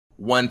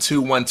One,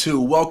 two, one, two.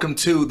 Welcome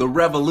to the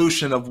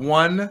revolution of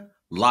one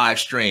live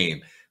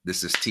stream.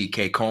 This is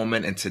TK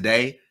Coleman, and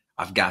today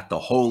I've got the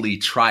holy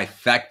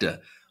trifecta.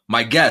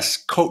 My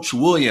guest, Coach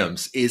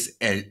Williams, is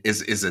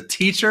a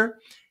teacher,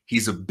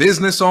 he's a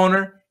business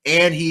owner,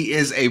 and he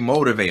is a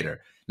motivator.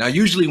 Now,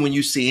 usually when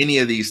you see any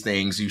of these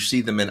things, you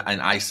see them in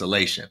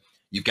isolation.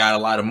 You've got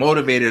a lot of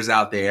motivators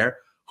out there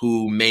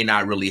who may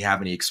not really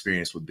have any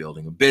experience with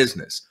building a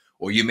business.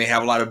 Or you may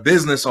have a lot of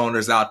business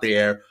owners out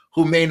there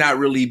who may not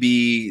really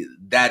be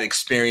that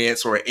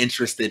experienced or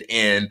interested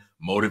in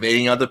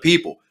motivating other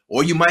people.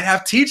 Or you might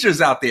have teachers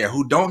out there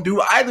who don't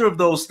do either of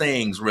those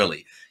things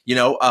really,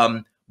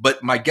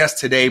 but my guest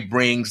today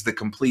brings the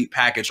complete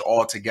package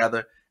all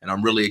together. And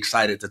I'm really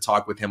excited to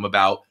talk with him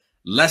about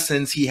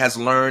lessons he has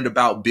learned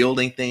about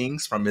building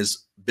things from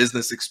his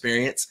business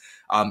experience,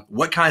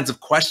 what kinds of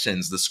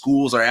questions the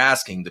schools are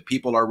asking, the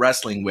people are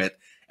wrestling with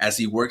as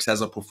he works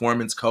as a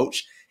performance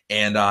coach,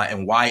 and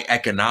why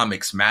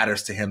economics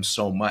matters to him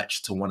so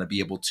much to want to be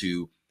able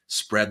to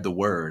spread the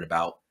word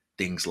about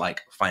things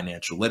like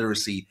financial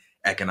literacy,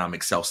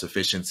 economic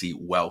self-sufficiency,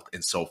 wealth,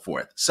 and so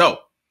forth. So,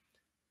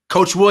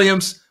 Coach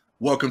Williams,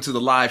 welcome to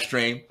the live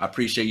stream. I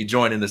appreciate you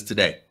joining us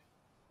today.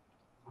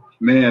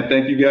 Man,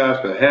 thank you guys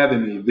for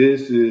having me.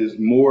 This is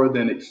more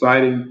than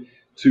exciting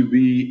to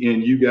be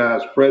in you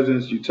guys'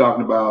 presence. You're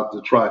talking about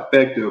the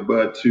trifecta,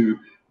 but to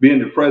be in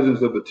the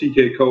presence of a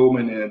TK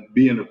Coleman and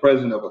be in the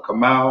presence of a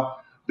Kamal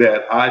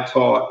that I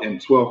taught in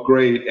 12th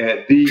grade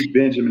at the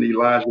Benjamin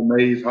Elijah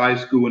Mays High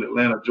School in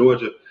Atlanta,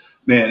 Georgia.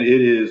 Man,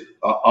 it is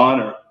an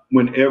honor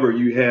whenever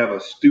you have a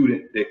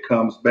student that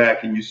comes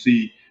back and you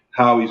see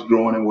how he's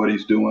growing and what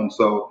he's doing.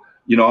 So,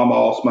 I'm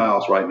all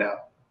smiles right now.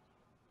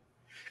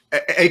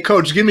 Hey,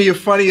 Coach, give me your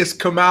funniest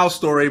Kamal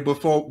story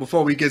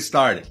before we get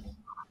started.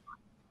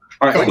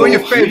 All right, what your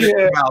favorite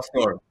Kamal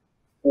story?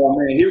 Oh,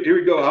 man, here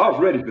we go. I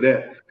was ready for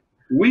that.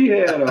 We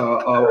had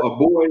a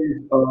boys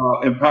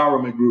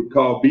empowerment group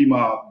called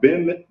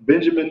BMOB,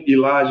 Benjamin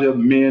Elijah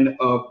Men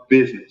of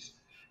Business.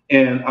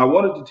 And I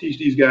wanted to teach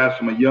these guys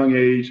from a young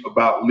age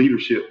about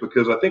leadership,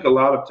 because I think a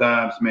lot of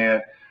times,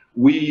 man,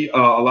 a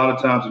lot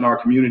of times in our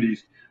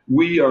communities,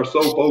 we are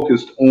so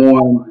focused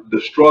on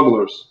the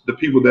strugglers, the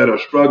people that are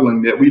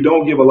struggling, that we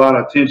don't give a lot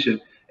of attention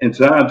and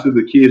time to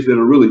the kids that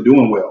are really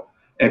doing well.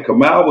 And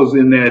Kamal was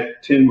in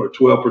that 10 or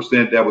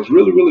 12% that was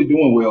really, really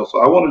doing well.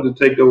 So I wanted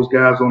to take those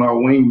guys on our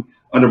wing,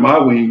 under my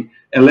wing,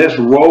 and let's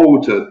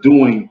roll to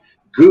doing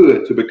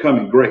good, to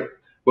becoming great.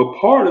 But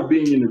part of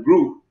being in the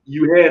group,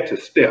 you had to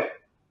step,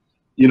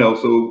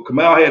 so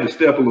Kamal had to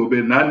step a little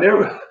bit. And I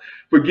never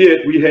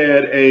forget, we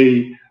had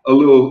a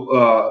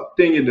little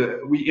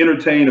thing we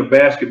entertained a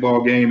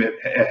basketball game at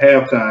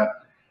halftime,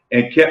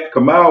 and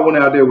Kamal went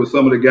out there with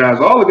some of the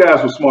guys. All the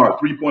guys were smart,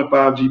 3.5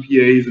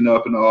 GPAs and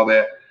up and all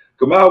that.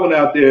 Kamal went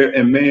out there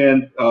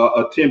and,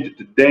 attempted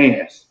to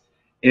dance.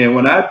 And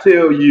when I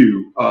tell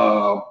you,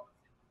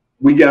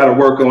 we got to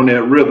work on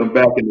that rhythm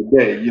back in the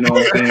day. You know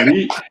what I'm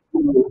saying?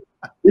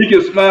 He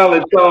could smile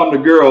and charm the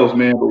girls,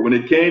 man. But when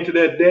it came to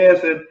that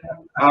dancing,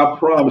 I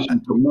promise you,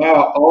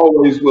 Kamal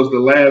always was the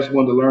last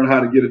one to learn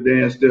how to get a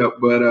dance step.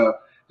 But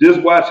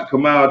just watching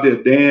Kamal out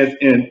there dance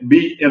and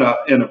be in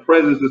a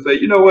presence to say,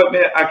 you know what,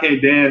 man, I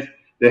can't dance.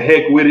 The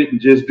heck with it,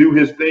 and just do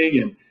his thing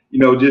and,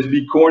 just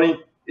be corny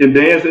in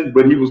dancing.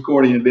 But he was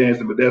corny in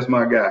dancing. But that's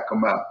my guy,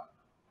 Kamal.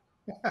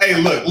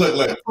 Hey, look,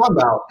 calm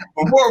down.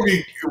 Before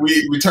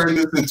we turn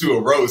this into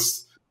a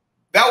roast,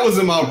 that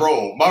wasn't my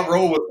role. My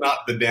role was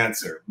not the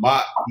dancer.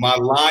 My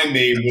line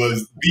name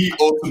was The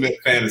Ultimate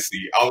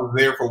Fantasy. I was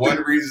there for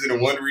one reason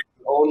and one reason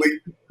only.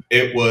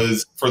 It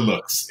was for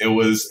looks. It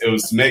was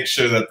to make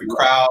sure that the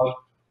crowd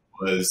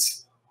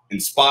was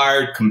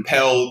inspired,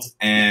 compelled,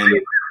 and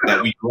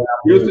that we grabbed.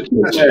 He was the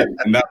chick magnet.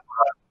 And that's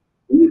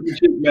he was the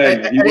chick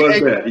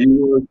magnet. He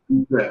was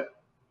that.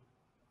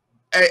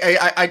 Hey,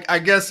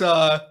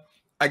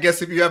 I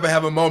guess if you ever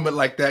have a moment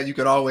like that, you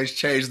could always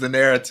change the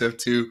narrative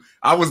to,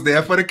 I was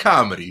there for the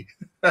comedy.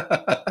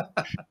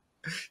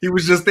 He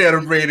was just there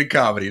to bring the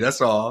comedy.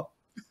 That's all.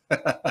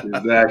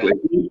 Exactly.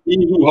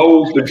 He who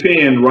holds the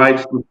pen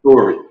writes the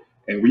story.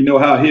 And we know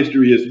how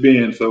history has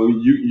been. So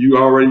you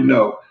already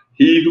know.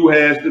 He who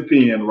has the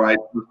pen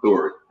writes the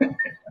story.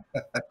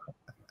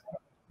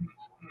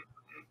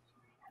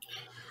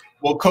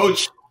 Well,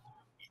 Coach,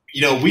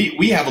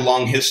 we have a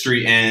long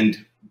history,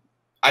 and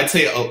I'd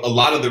say a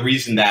lot of the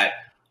reason that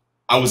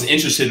I was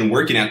interested in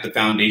working at the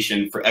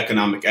Foundation for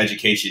Economic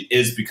Education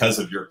is because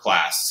of your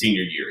class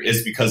senior year,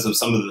 is because of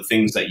some of the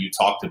things that you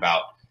talked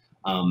about.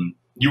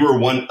 You were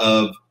one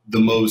of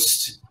the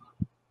most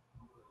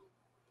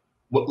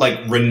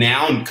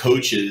renowned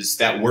coaches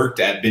that worked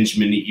at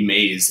Benjamin E.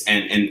 Mays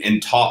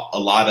and taught a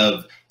lot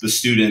of the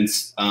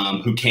students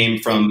who came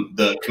from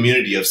the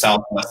community of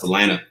Southwest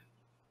Atlanta.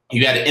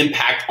 You had an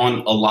impact on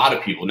a lot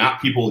of people,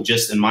 not people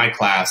just in my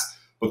class,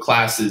 but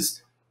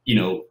classes,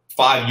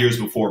 5 years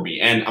before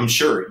me, and I'm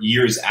sure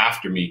years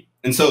after me.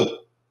 And so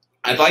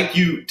I'd like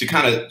you to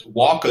kind of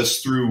walk us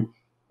through,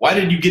 why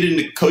did you get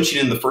into coaching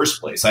in the first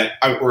place,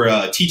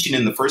 or teaching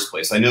in the first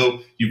place? I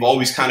know you've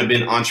always kind of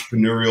been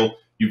entrepreneurial.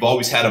 You've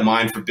always had a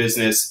mind for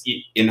business.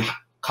 In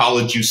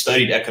college, you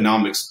studied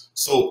economics.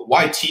 So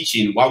why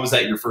teaching? Why was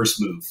that your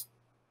first move?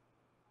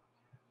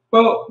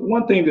 Well,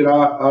 one thing that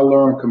I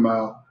learned,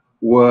 Kamal,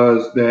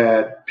 was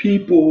that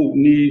people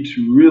need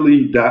to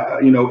really,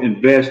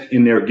 invest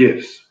in their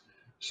gifts.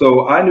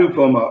 So I knew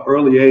from an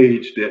early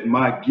age that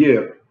my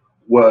gift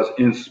was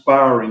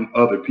inspiring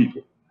other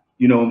people.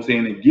 You know what I'm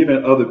saying? And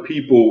giving other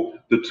people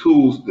the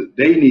tools that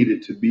they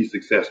needed to be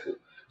successful.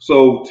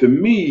 So to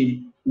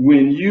me,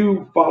 when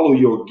you follow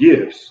your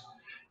gifts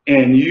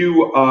and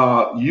you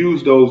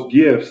use those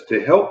gifts to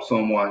help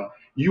someone,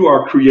 you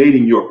are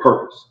creating your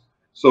purpose.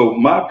 So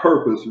my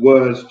purpose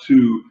was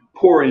to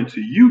pour into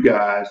you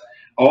guys,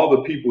 all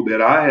the people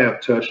that I have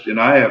touched and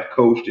I have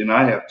coached and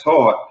I have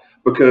taught,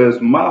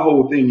 because my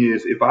whole thing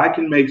is, if I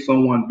can make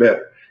someone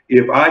better,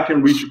 if I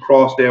can reach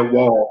across that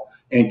wall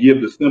and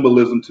give the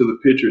symbolism to the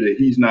picture that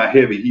he's not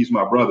heavy, he's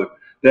my brother.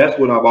 That's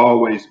what I've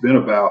always been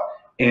about.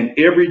 And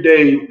every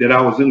day that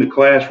I was in the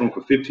classroom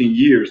for 15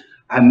 years,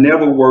 I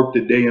never worked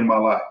a day in my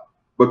life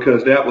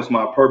because that was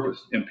my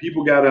purpose. And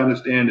people got to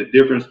understand the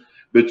difference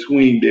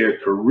between their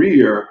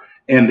career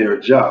and their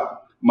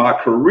job. My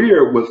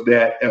career was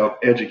that of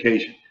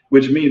education,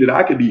 which means that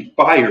I could be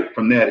fired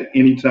from that at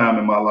any time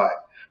in my life.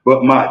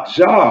 But my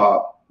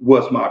job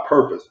was my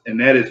purpose, and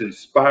that is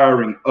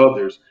inspiring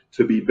others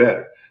to be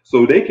better.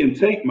 So they can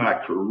take my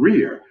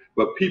career,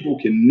 but people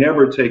can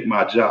never take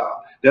my job.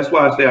 That's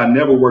why I say I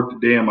never worked a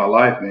day in my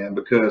life, man,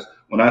 because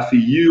when I see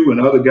you and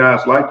other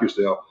guys like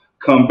yourself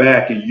come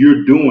back and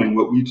you're doing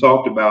what we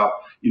talked about,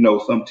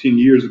 some 10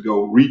 years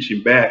ago,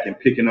 reaching back and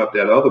picking up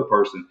that other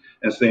person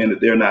and saying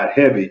that they're not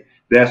heavy,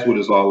 that's what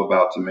it's all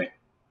about to me.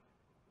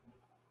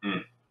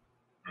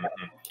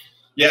 Mm-hmm.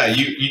 Yeah,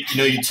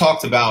 you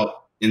talked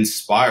about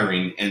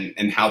inspiring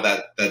and how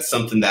that's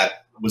something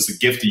that was a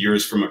gift of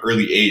yours from an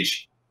early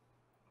age.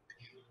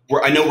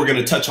 I know we're going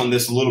to touch on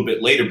this a little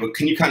bit later, but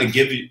can you kind of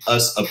give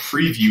us a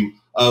preview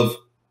of,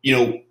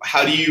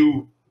 how do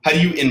you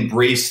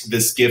embrace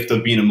this gift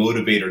of being a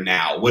motivator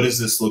now? What does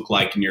this look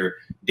like in your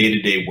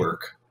day-to-day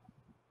work?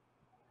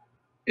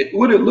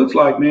 What it looks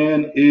like,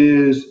 man,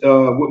 is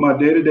with my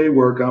day-to-day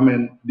work, I'm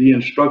in the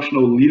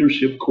instructional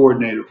leadership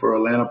coordinator for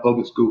Atlanta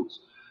Public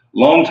Schools.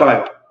 Long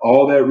title.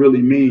 All that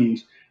really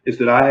means is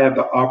that I have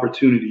the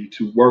opportunity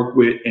to work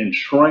with and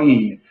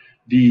train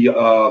the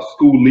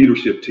school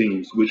leadership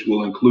teams, which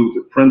will include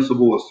the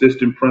principal,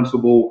 assistant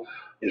principal,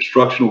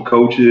 instructional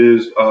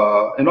coaches,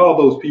 and all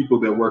those people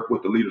that work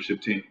with the leadership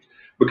teams,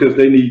 because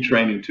they need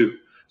training too.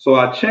 So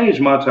I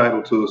changed my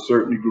title to a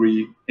certain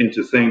degree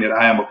into saying that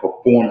I am a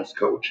performance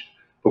coach.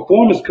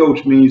 Performance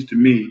coach means to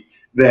me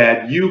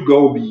that you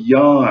go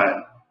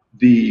beyond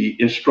the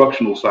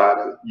instructional side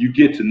of it. You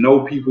get to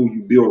know people,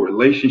 you build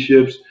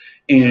relationships,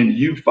 and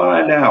you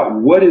find out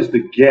what is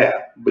the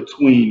gap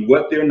between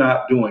what they're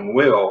not doing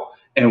well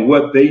and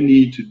what they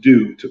need to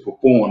do to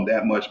perform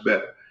that much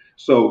better.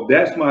 So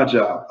that's my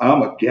job.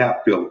 I'm a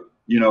gap filler.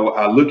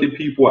 I look at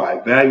people, I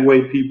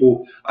evaluate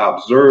people, I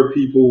observe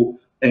people,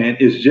 and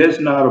it's just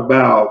not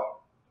about,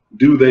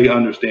 do they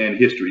understand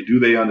history?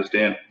 Do they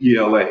understand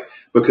ELA?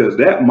 Because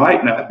that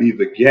might not be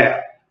the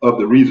gap of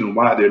the reason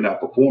why they're not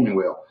performing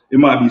well. It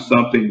might be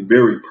something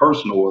very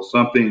personal or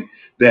something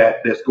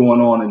that's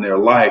going on in their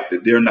life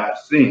that they're not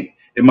seeing.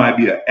 It might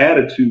be an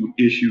attitude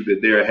issue that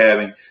they're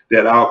having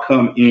that I'll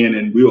come in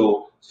and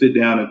we'll sit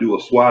down and do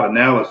a SWOT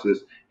analysis,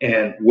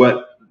 and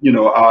what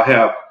I'll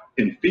have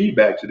in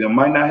feedback to them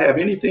might not have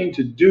anything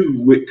to do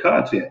with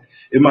content.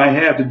 It might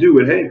have to do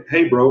with,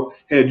 hey bro,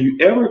 have you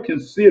ever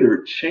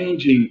considered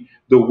changing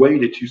the way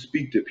that you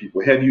speak to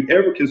people? Have you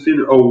ever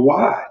considered,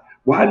 why?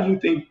 Why do you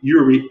think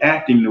you're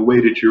reacting the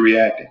way that you're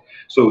reacting?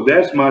 So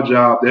that's my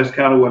job. That's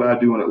kind of what I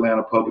do in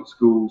Atlanta Public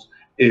Schools,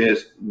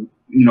 is,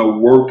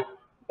 work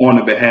on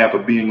the behalf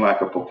of being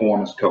like a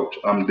performance coach.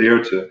 I'm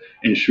there to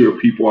ensure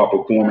people are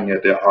performing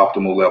at their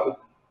optimal level.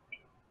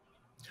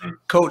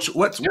 Coach,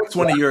 what's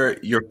one of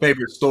your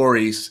favorite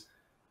stories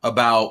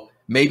about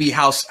maybe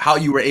how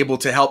you were able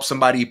to help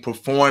somebody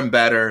perform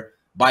better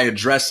by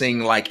addressing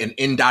like an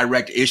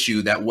indirect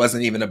issue that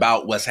wasn't even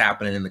about what's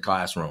happening in the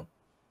classroom?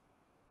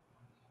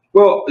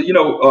 Well,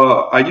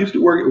 I used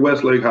to work at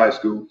Westlake High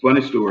School.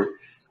 Funny story.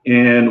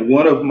 And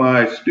one of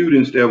my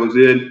students that was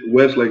in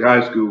Westlake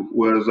High School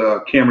was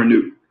Cameron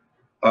Newton.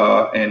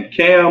 And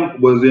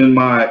Cam was in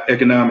my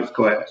economics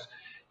class.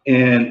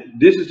 And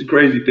this is the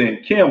crazy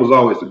thing. Cam was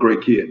always a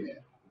great kid, man.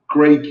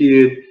 Great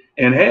kid,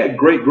 and had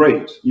great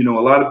grades. A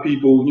lot of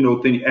people,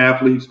 think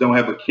athletes don't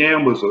have, but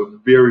Cam was a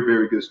very,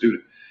 very good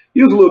student.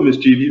 He was a little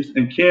mischievous,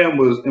 and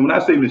when I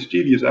say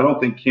mischievous, I don't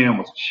think Cam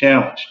was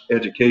challenged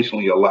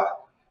educationally a lot,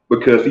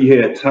 because he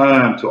had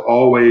time to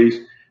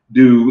always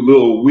do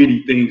little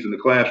witty things in the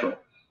classroom.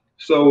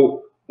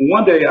 So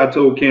one day I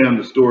told Cam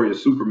the story of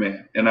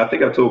Superman, and I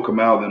think I told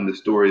Kamal them the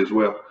story as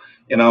well.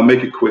 And I'll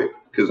make it quick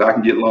because I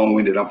can get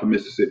long-winded. I'm from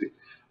Mississippi.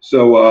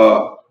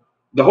 So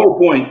the whole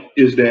point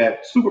is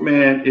that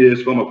Superman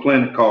is from a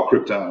planet called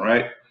Krypton,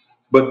 right?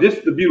 But this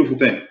is the beautiful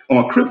thing.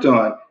 On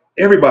Krypton,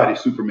 everybody's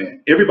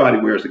Superman. Everybody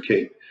wears a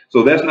cape.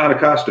 So that's not a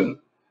costume.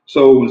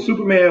 So when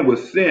Superman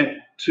was sent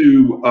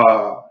to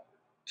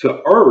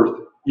Earth,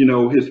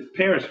 his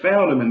parents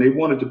found him and they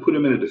wanted to put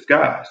him in a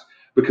disguise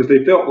because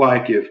they felt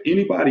like if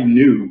anybody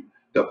knew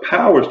the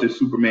powers that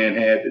Superman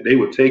had, that they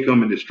would take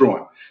him and destroy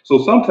him.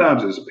 So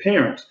sometimes as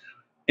parents,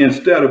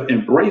 instead of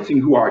embracing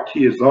who our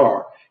kids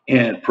are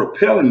and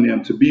propelling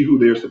them to be who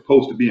they're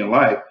supposed to be in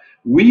life,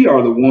 we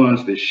are the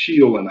ones that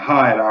shield and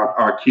hide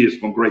our kids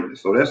from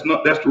greatness. So that's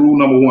the rule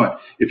number one.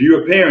 If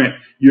you're a parent,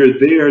 you're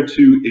there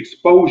to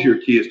expose your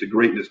kids to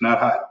greatness, not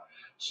hide them.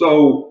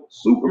 So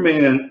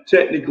Superman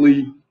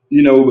technically,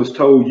 was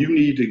told you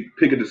need to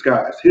pick a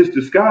disguise. His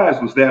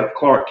disguise was that of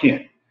Clark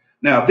Kent.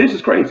 Now, this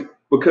is crazy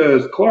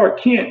because Clark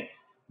Kent,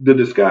 the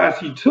disguise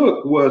he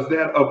took was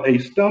that of a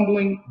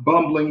stumbling,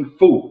 bumbling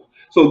fool.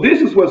 So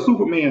this is what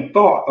Superman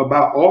thought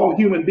about all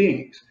human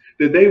beings,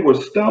 that they were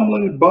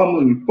stumbling,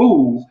 bumbling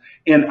fools,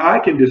 and I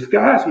can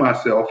disguise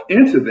myself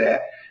into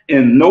that,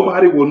 and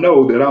nobody will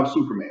know that I'm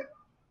Superman.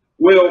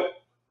 Well,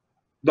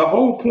 the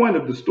whole point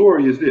of the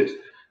story is this.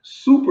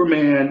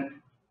 Superman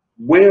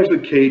wears the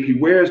cape, he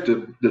wears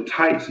the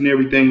tights and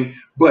everything,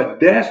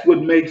 but that's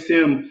what makes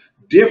him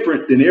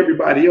different than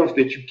everybody else,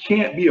 that you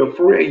can't be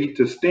afraid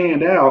to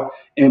stand out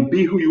and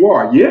be who you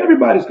are. Yeah,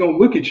 everybody's going to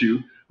look at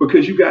you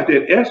because you got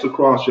that S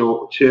across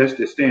your chest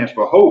that stands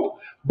for hope,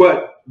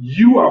 but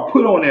you are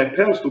put on that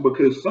pedestal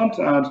because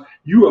sometimes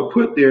you are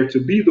put there to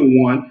be the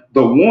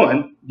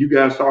one, you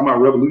guys talking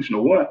about revolution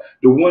of one,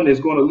 the one that's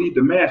going to lead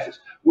the masses.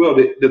 Well,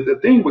 the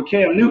thing with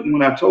Cam Newton,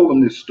 when I told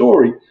him this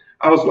story,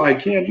 I was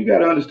like, Cam, you got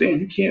to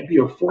understand, you can't be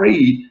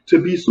afraid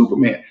to be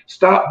Superman.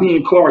 Stop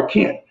being Clark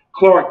Kent.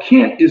 Clark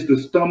Kent is the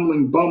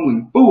stumbling,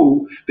 bumbling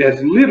fool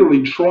that's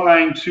literally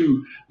trying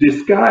to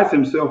disguise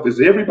himself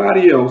as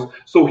everybody else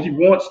so he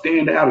won't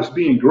stand out as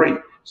being great.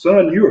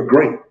 Son, you are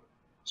great.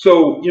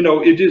 So,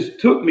 it just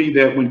took me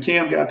that when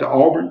Cam got to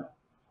Auburn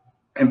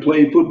and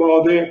played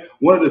football there,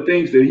 one of the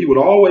things that he would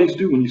always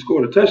do when he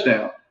scored a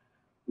touchdown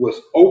was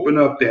open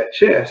up that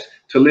chest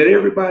to let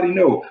everybody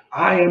know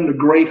I am the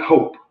great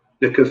hope,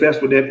 because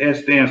that's what that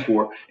S stands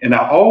for. And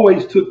I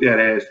always took that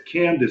as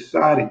Cam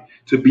deciding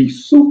to be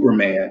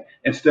Superman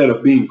instead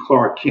of being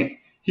Clark Kent.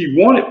 He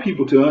wanted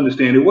people to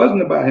understand it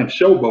wasn't about him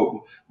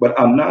showboating, but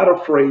I'm not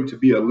afraid to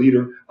be a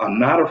leader. I'm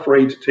not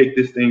afraid to take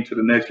this thing to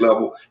the next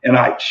level. And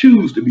I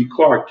choose to be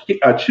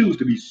I choose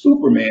to be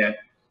Superman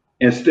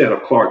instead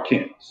of Clark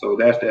Kent. So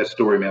that's that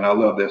story, man. I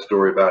love that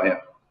story about him.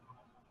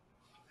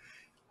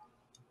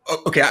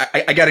 Okay,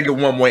 I got to get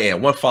one more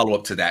in, one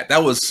follow-up to that.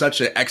 That was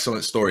such an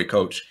excellent story,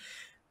 Coach.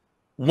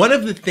 One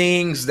of the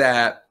things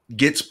that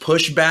gets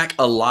pushed back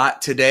a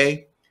lot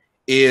today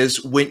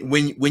is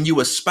when you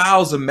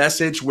espouse a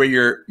message where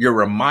you're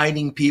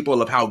reminding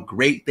people of how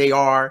great they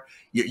are,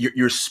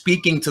 you're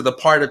speaking to the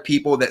part of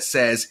people that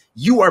says,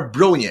 you are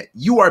brilliant,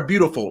 you are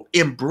beautiful,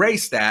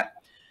 embrace that.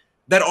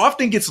 That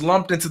often gets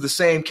lumped into the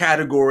same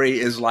category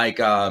as like,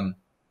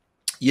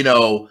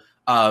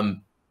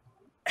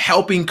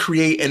 helping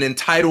create an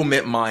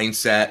entitlement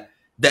mindset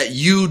that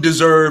you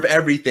deserve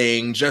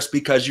everything just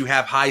because you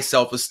have high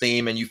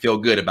self-esteem and you feel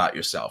good about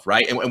yourself,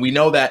 right? And we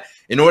know that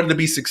in order to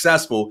be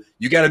successful,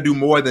 you got to do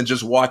more than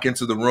just walk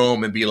into the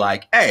room and be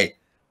like, hey,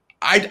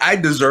 I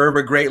deserve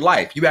a great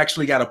life. You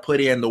actually got to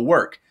put in the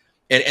work.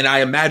 And I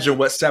imagine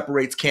what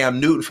separates Cam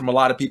Newton from a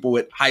lot of people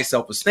with high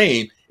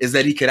self-esteem is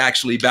that he could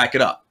actually back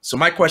it up. So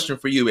my question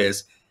for you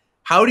is,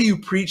 how do you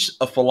preach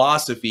a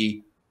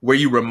philosophy where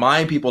you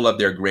remind people of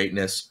their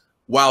greatness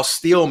while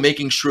still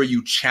making sure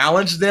you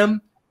challenge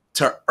them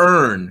to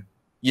earn,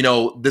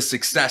 the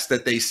success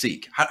that they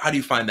seek? How do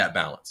you find that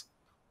balance?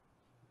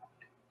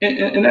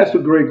 And that's a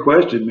great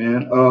question,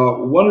 man.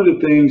 One of the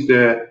things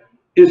that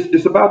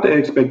it's about the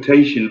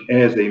expectation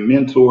as a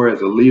mentor,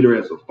 as a leader,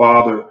 as a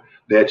father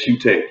that you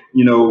take,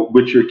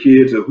 with your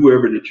kids or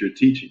whoever that you're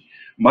teaching.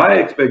 My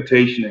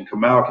expectation, and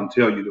Kamal can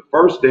tell you, the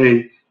first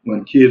day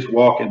when kids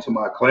walk into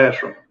my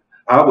classroom,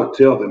 I would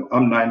tell them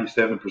I'm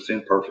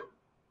 97% perfect.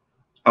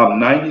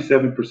 I'm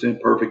 97%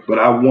 perfect, but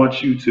I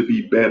want you to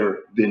be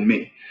better than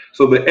me.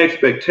 So the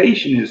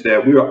expectation is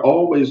that we are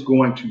always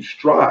going to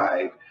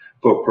strive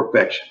for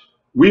perfection.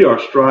 We are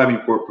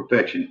striving for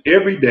perfection.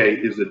 Every day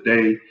is a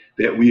day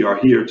that we are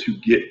here to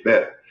get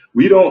better.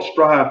 We don't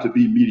strive to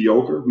be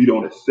mediocre. We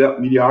don't accept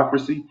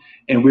mediocrity,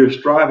 and we're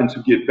striving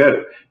to get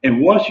better.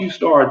 And once you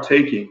start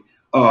taking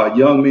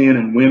young men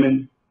and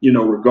women,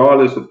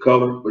 regardless of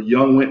color, but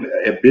young women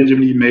at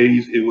Benjamin E.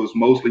 Mays, it was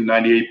mostly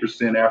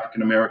 98%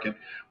 African American.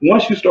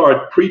 Once you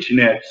start preaching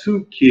that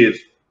to kids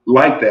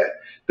like that,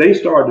 they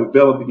start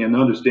developing and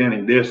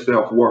understanding their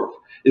self-worth.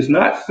 It's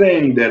not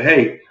saying that,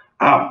 hey,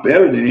 I'm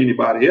better than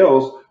anybody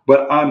else,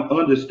 but I'm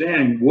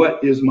understanding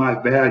what is my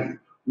value.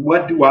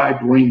 What do I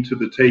bring to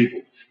the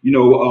table?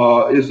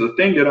 It's a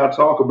thing that I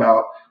talk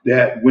about,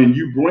 that when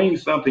you bring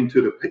something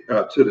to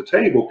the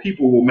table,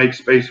 people will make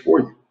space for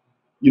you.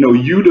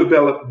 You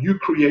develop, you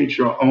create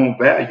your own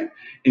value,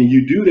 and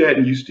you do that,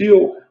 and you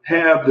still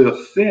have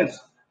the sense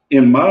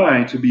in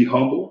mind to be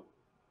humble,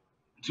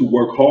 to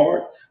work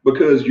hard,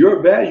 because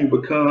your value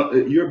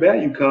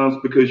comes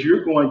because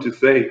you're going to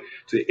say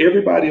to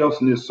everybody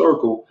else in this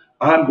circle,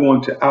 I'm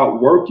going to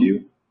outwork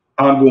you.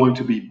 I'm going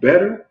to be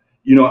better.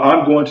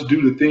 I'm going to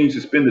do the things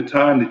to spend the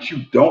time that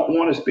you don't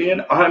want to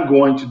spend. I'm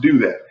going to do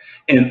that.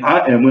 And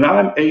when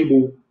I'm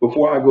able,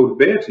 before I go to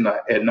bed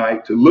tonight at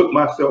night, to look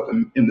myself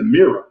in the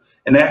mirror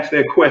and ask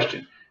that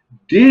question,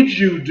 did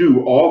you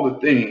do all the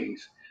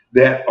things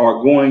that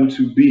are going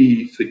to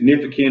be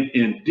significant?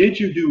 And did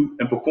you do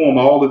and perform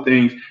all the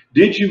things?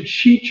 Did you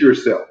cheat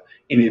yourself?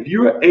 And if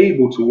you're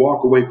able to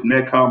walk away from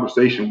that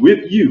conversation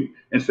with you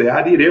and say,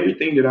 I did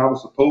everything that I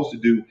was supposed to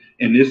do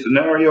in this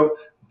scenario,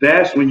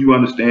 that's when you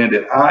understand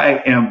that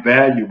I am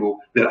valuable,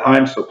 that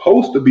I'm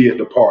supposed to be at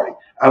the party.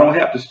 I don't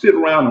have to sit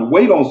around and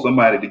wait on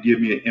somebody to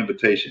give me an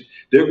invitation.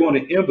 They're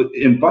going to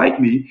invite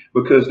me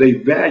because they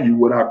value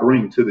what I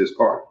bring to this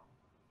party.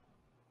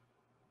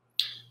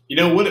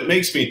 What it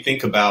makes me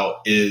think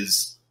about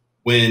is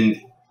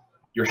when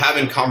you're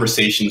having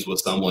conversations with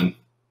someone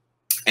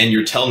and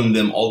you're telling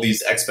them all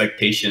these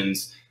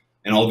expectations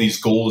and all these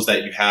goals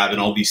that you have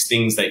and all these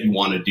things that you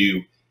want to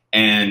do,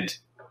 and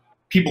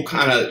people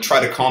kind of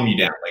try to calm you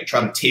down, like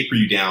try to taper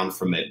you down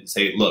from it and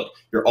say, look,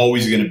 you're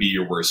always going to be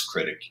your worst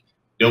critic.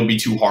 Don't be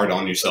too hard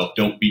on yourself.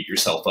 Don't beat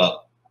yourself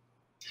up.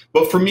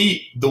 But for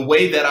me, the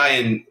way that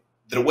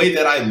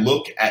I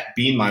look at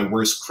being my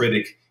worst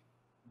critic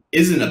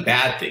isn't a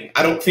bad thing.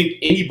 I don't think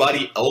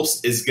anybody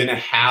else is going to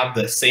have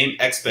the same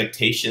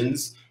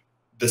expectations,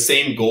 the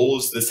same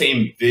goals, the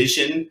same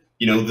vision,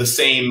 the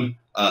same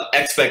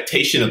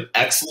expectation of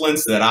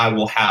excellence that I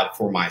will have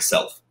for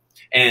myself.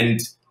 And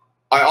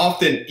I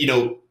often,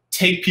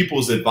 take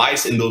people's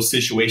advice in those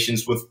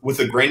situations with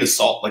a grain of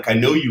salt. Like, I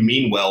know you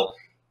mean well,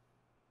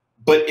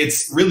 but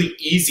it's really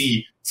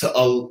easy to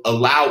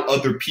allow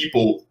other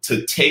people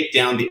to take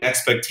down the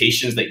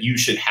expectations that you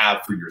should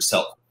have for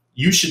yourself.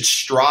 You should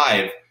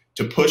strive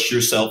to push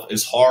yourself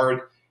as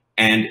hard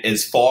and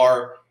as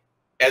far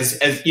as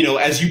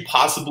you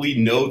possibly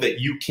know that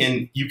you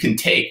can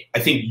take. I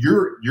think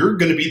you're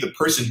going to be the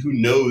person who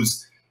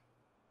knows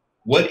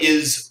what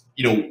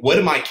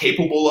am I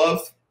capable of?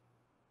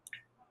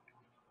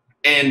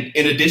 And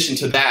in addition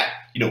to that,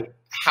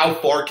 how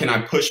far can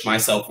I push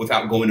myself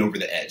without going over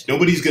the edge?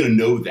 Nobody's going to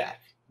know that.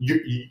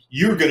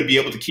 You're going to be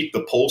able to keep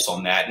the pulse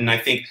on that. And I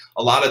think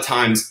a lot of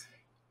times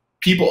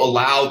people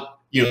allow,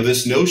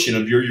 this notion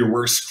of you're your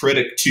worst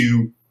critic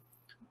to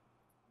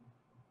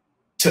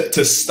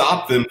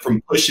stop them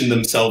from pushing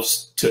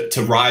themselves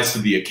to rise to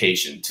the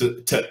occasion,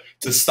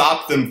 to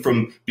stop them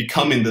from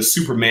becoming the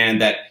Superman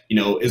that,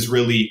 is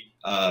really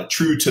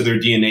true to their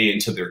DNA and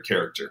to their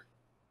character.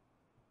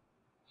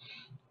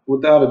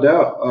 Without a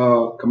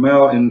doubt,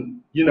 Kamal.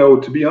 And,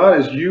 to be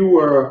honest, you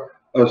were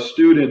a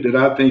student that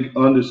I think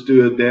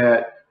understood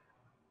that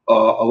a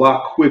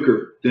lot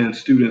quicker than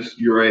students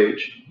your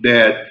age,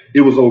 that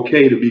it was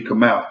okay to be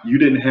Kamal. You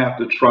didn't have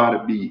to try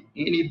to be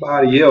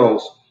anybody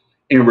else.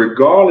 And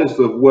regardless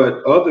of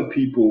what other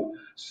people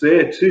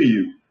said to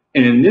you,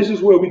 and this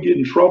is where we get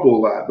in trouble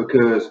a lot,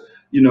 because,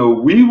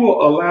 we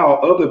will allow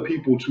other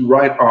people to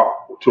write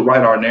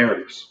our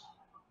narratives.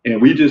 And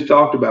we just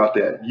talked about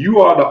that. You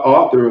are the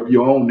author of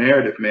your own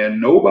narrative, man.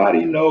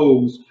 Nobody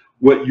knows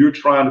what you're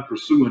trying to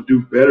pursue and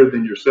do better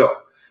than yourself.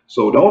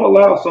 So don't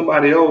allow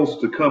somebody else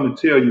to come and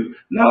tell you,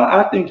 no,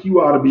 I think you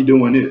ought to be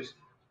doing this.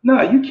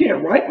 No, you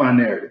can't write my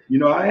narrative.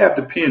 I have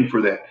the pen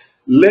for that.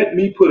 Let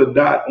me put a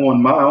dot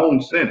on my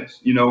own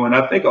sentence, and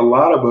I think a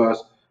lot of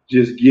us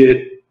just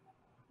get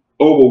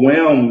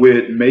overwhelmed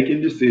with making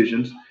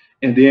decisions.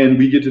 And then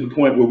we get to the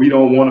point where we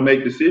don't want to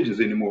make decisions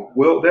anymore.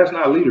 Well, that's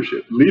not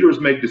leadership. Leaders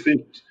make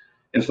decisions.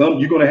 And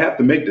you're going to have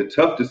to make the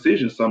tough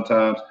decisions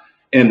sometimes.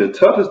 And the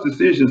toughest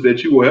decisions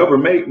that you will ever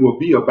make will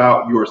be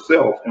about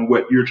yourself and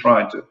what you're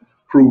trying to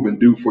prove and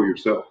do for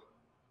yourself.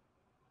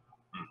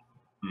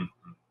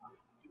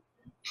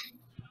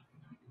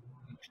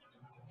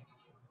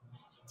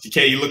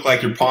 TK, you look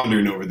like you're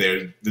pondering over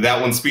there. Did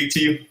that one speak to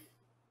you?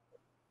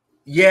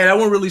 Yeah, that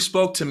one really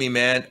spoke to me,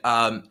 man.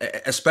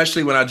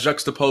 Especially when I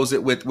juxtapose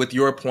it with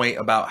your point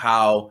about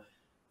how,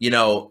 you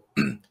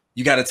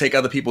got to take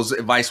other people's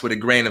advice with a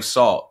grain of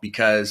salt,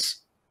 because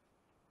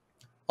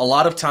a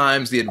lot of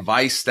times the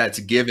advice that's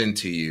given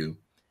to you,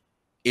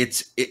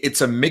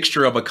 it's a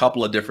mixture of a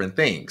couple of different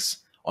things.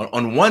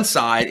 On one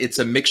side, it's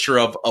a mixture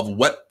of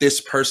what this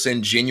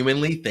person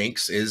genuinely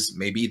thinks is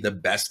maybe the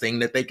best thing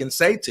that they can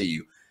say to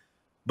you.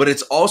 But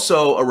it's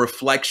also a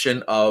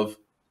reflection of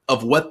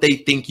what they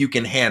think you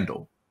can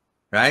handle,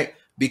 right?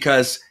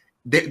 Because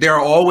there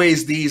are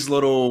always these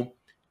little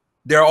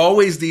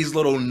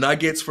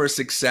nuggets for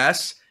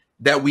success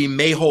that we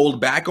may hold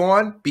back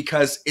on,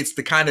 because it's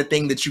the kind of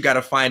thing that you got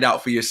to find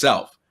out for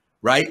yourself,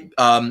 right?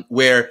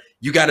 Where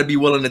you got to be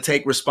willing to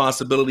take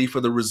responsibility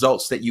for the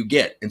results that you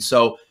get. And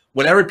so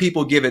whenever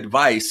people give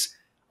advice,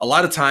 a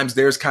lot of times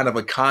there's kind of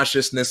a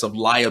consciousness of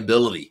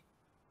liability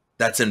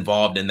that's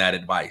involved in that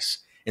advice.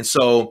 And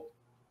so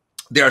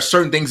there are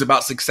certain things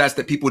about success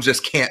that people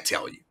just can't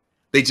tell you.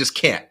 They just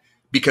can't,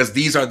 because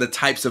these are the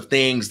types of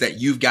things that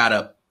you've got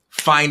to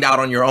find out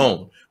on your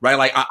own, right?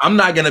 Like, I'm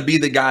not going to be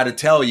the guy to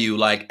tell you,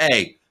 like,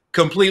 hey,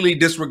 completely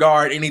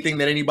disregard anything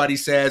that anybody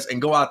says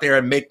and go out there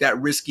and make that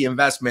risky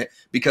investment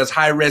because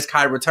high risk,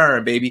 high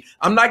return, baby.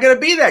 I'm not going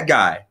to be that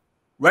guy,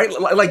 right?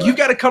 Like you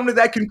got to come to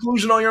that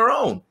conclusion on your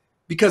own,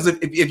 because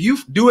if you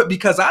do it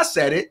because I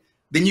said it,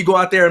 then you go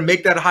out there and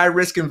make that high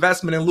risk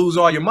investment and lose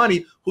all your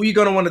money. Who are you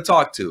going to want to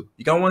talk to?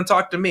 You're going to want to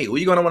talk to me. Who are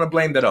you going to want to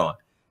blame that on?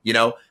 You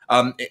know?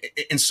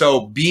 And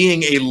so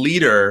being a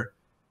leader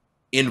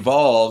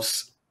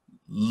involves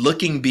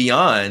looking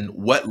beyond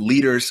what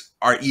leaders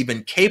are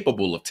even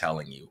capable of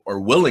telling you or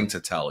willing to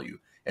tell you,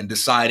 and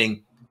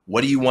deciding what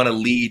do you want to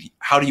lead,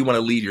 how do you want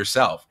to lead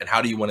yourself, and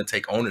how do you want to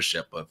take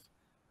ownership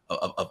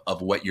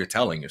of what you're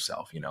telling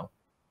yourself, you know?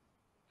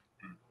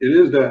 It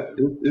is that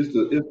it's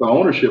the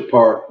ownership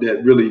part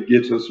that really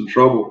gets us in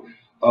trouble.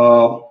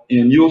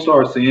 And you'll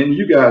start seeing,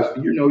 you guys,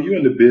 you know, you're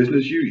in the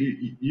business,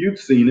 you've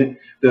seen it,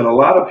 that a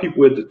lot of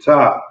people at the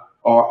top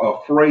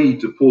are afraid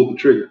to pull the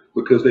trigger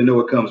because they know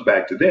it comes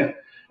back to them.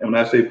 And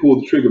when I say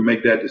pull the trigger,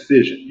 make that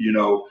decision, you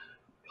know,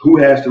 who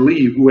has to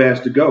leave, who has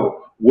to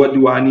go, what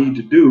do I need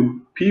to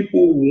do?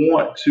 People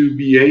want to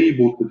be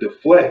able to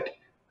deflect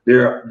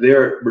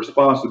their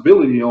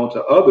responsibility onto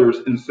others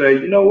and say,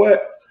 you know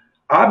what,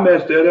 I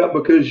messed that up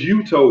because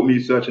you told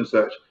me such and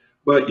such.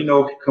 But, you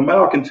know,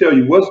 Kamal can tell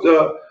you what's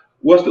the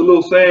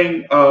little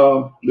saying,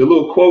 the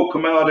little quote,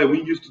 Kamal, that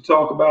we used to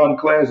talk about in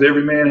class,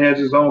 every man has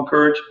his own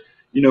courage.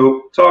 You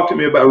know, talk to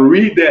me about,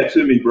 read that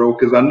to me, bro,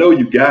 because I know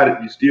you got it.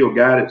 You still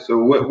got it. So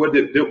what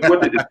did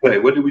it say?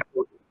 What did we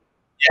do?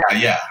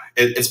 Yeah.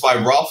 It's by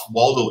Ralph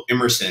Waldo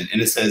Emerson,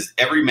 and it says,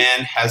 every man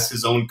has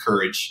his own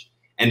courage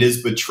and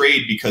is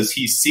betrayed because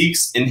he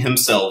seeks in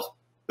himself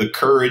the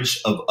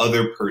courage of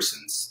other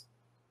persons.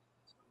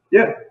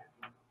 Yeah.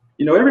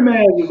 You know, every man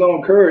has his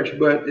own courage,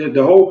 but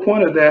the whole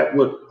point of that,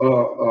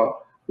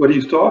 what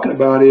he's talking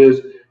about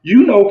is,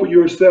 you know for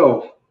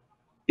yourself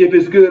if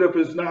it's good or if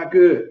it's not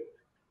good.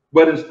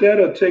 But instead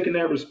of taking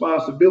that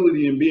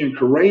responsibility and being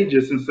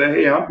courageous and say,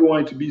 hey, I'm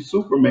going to be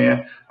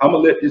Superman, I'm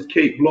going to let this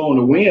cape blow in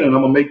the wind and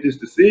I'm going to make this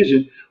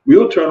decision,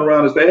 we'll turn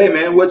around and say, hey,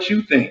 man, what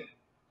you think?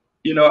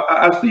 You know,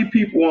 I see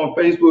people on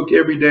Facebook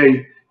every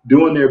day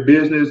doing their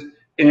business,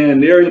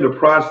 and they're in the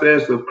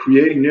process of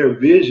creating their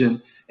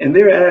vision, and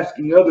they're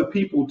asking other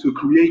people to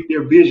create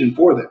their vision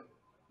for them.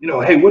 You know,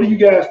 hey, what do you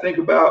guys think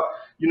about,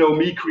 you know,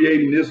 me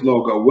creating this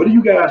logo? What do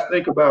you guys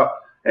think about,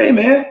 hey,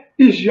 man,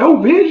 it's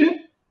your vision.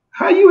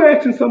 How you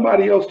asking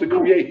somebody else to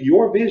create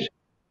your vision?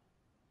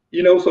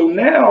 You know, so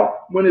now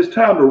when it's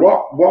time to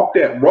walk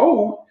that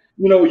road,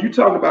 you know, you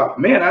talking about,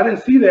 man, I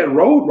didn't see that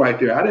road right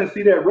there. I didn't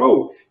see that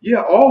road.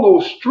 Yeah, all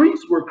those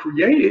streets were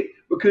created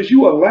because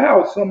you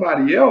allowed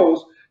somebody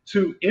else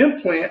to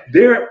implant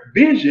their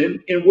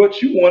vision in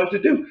what you wanted to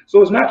do.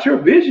 So it's not your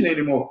vision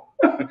anymore.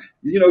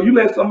 You know, you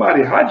let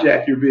somebody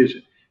hijack your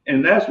vision.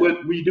 And that's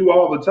what we do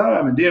all the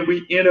time. And then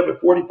we end up at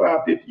 45,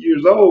 50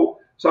 years old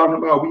talking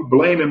about we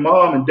blaming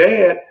mom and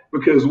dad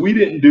because we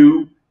didn't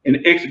do and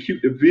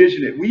execute the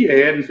vision that we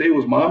had and say it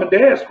was mom and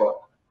dad's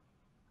fault.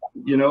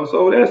 You know,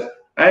 so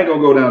I ain't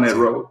gonna go down that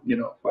road, you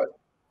know, but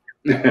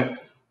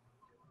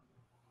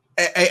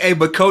Hey,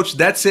 but coach,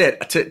 that's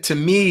it. To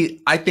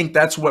me, I think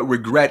that's what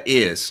regret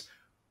is.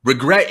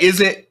 Regret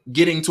isn't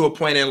getting to a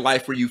point in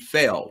life where you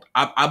failed.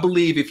 I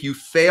believe if you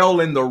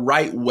fail in the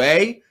right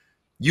way,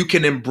 you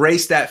can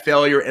embrace that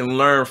failure and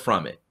learn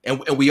from it.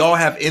 And we all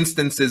have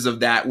instances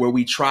of that where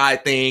we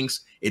tried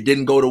things, it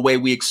didn't go the way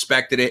we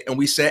expected it, and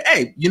we said,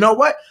 hey, you know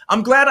what?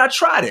 I'm glad I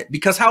tried it,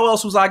 because how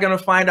else was I going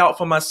to find out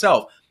for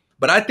myself?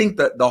 But I think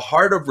that the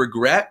heart of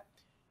regret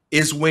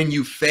is when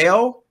you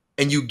fail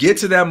and you get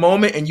to that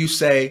moment and you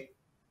say,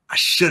 I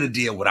should have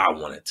did what I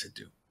wanted to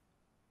do.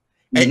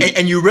 Mm-hmm.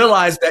 And you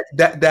realize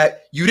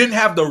that you didn't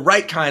have the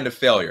right kind of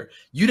failure.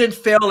 You didn't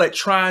fail at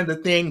trying the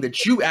thing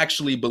that you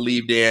actually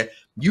believed in.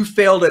 You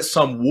failed at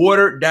some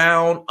watered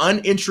down,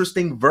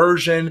 uninteresting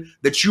version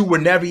that you were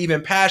never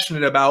even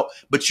passionate about,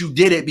 but you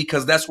did it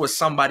because that's what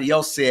somebody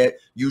else said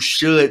you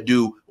should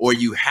do or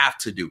you have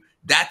to do.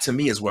 That to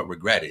me is what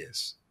regret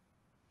is.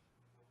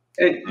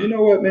 Hey, you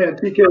know what, man,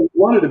 TK,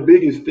 one of the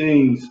biggest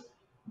things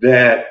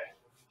that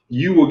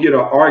you will get an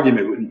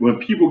argument with when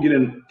people get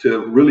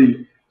into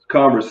really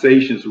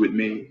conversations with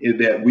me is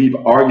that we've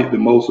argued the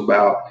most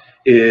about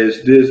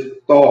is this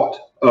thought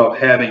of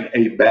having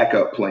a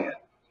backup plan.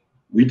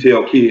 We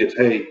tell kids,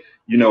 hey,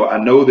 you know, I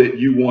know that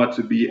you want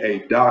to be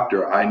a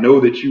doctor. I know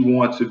that you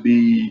want to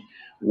be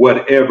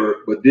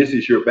whatever, but this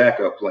is your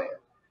backup plan.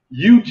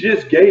 You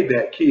just gave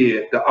that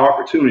kid the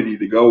opportunity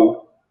to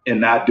go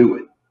and not do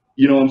it.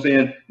 You know what I'm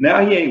saying?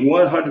 Now he ain't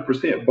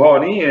 100%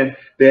 bought in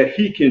that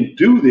he can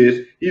do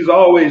this. He's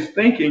always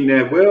thinking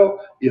that,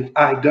 well, if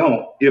I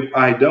don't,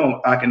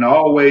 I can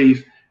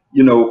always,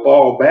 you know,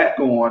 fall back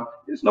on.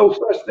 There's no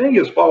such thing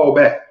as fall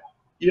back.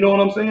 You know what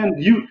I'm saying?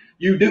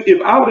 You do.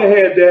 If I would have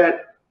had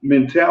that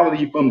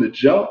mentality from the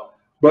jump,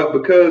 but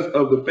because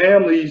of the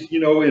families, you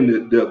know,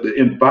 and the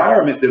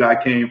environment that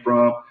I came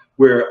from,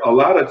 where a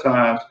lot of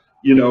times,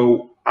 you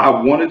know, I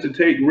wanted to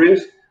take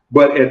risks,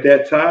 but at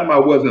that time I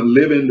wasn't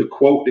living the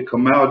quote that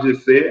Kamal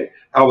just said.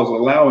 I was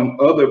allowing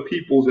other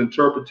people's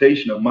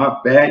interpretation of my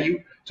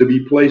value to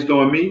be placed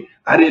on me,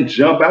 I didn't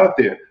jump out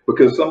there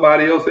because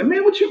somebody else said,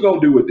 man, what you gonna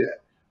do with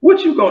that?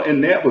 What you gonna,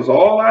 and that was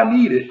all I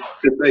needed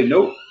to say,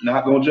 nope,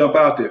 not gonna jump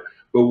out there.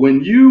 But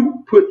when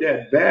you put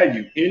that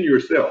value in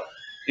yourself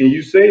and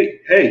you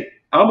say, hey,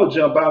 I'm gonna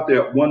jump out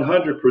there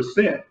 100%,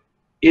 and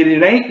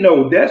it ain't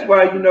no, that's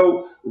why, you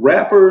know,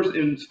 rappers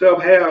and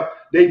stuff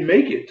they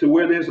make it to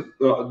where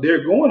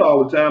they're going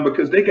all the time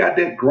because they got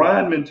that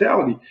grind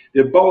mentality.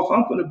 That, boss,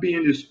 I'm gonna be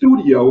in the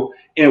studio,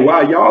 and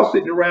while y'all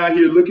sitting around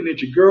here looking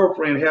at your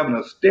girlfriend having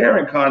a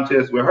staring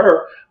contest with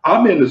her,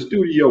 I'm in the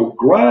studio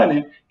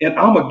grinding, and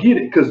I'm gonna get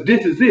it because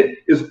this is it.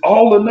 It's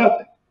all or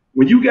nothing.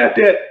 When you got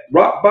that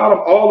rock bottom,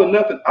 all or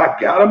nothing, I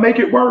gotta make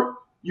it work.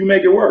 You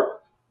make it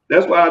work.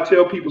 That's why I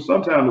tell people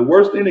sometimes the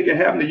worst thing that can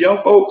happen to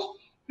young folks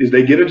is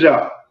they get a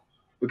job.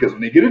 Because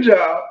when they get a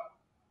job,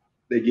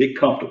 they get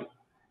comfortable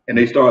and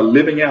they start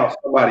living out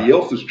somebody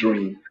else's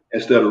dream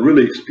instead of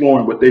really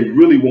exploring what they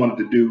really wanted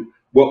to do,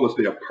 what was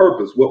their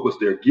purpose, what was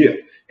their gift.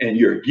 And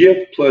your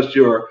gift plus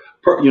your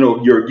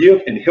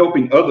gift and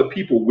helping other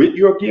people with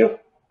your gift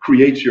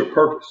creates your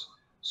purpose.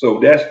 So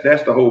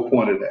that's the whole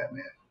point of that,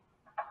 man.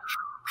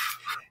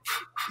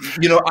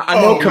 You know,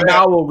 I know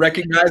Kamal will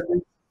recognize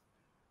this.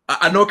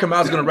 I know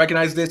Kamal's going to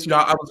recognize this. You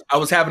know, I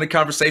was having a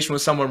conversation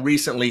with someone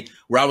recently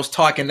where I was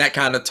talking that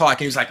kind of talk, and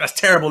he was like, "That's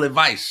terrible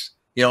advice.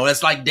 You know,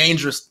 that's like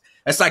dangerous.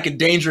 That's like a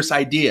dangerous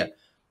idea."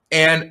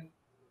 And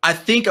I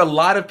think a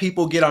lot of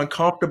people get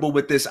uncomfortable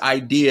with this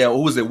idea.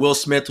 Who was it? Will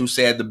Smith, who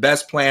said the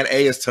best plan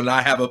A is to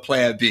not have a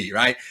plan B,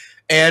 right?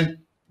 And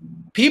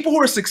people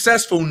who are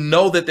successful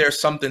know that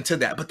there's something to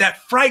that, but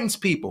that frightens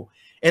people.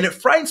 And it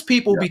frightens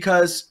people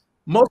because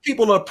most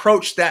people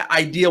approach that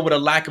idea with a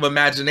lack of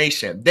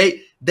imagination.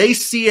 They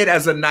see it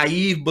as a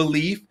naive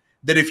belief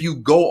that if you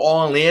go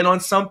all in on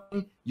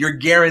something, you're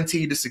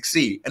guaranteed to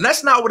succeed. And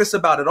that's not what it's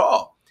about at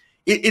all.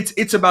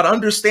 It's about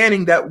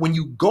understanding that when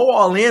you go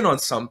all in on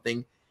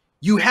something,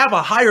 you have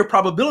a higher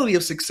probability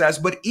of success.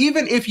 But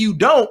even if you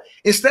don't,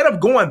 instead of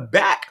going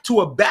back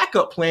to a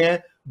backup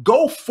plan,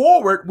 go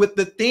forward with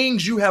the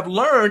things you have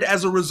learned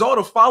as a result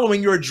of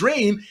following your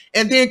dream,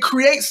 and then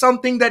create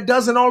something that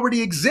doesn't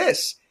already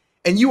exist.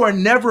 And you are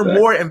never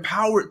more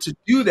empowered to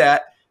do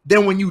that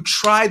than when you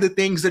try the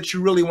things that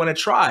you really want to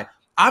try.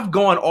 I've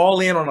gone all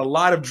in on a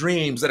lot of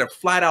dreams that have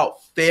flat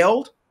out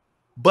failed,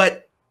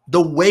 but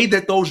the way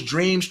that those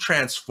dreams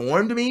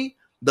transformed me,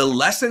 the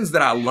lessons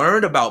that I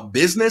learned about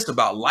business,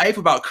 about life,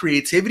 about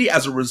creativity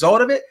as a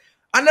result of it,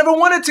 I never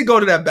wanted to go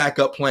to that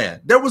backup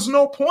plan. There was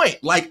no point.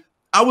 Like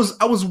I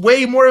was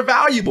way more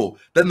valuable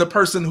than the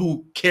person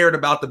who cared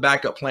about the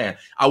backup plan.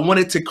 I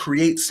wanted to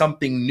create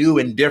something new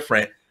and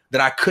different that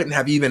I couldn't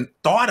have even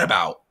thought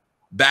about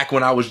back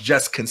when I was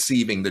just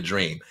conceiving the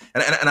dream.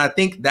 And I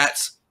think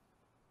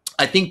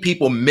I think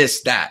people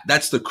miss that.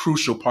 That's the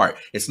crucial part.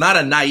 It's not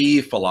a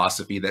naive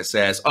philosophy that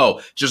says,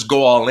 oh, just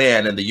go all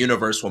in and the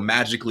universe will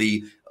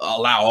magically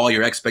allow all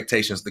your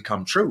expectations to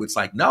come true. It's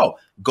like, no,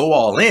 go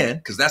all in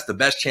because that's the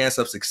best chance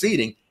of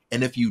succeeding.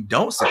 And if you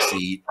don't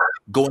succeed,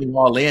 going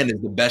all in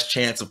is the best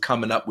chance of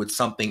coming up with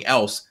something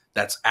else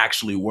that's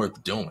actually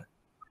worth doing.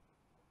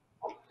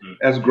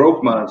 That's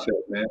growth mindset,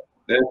 man.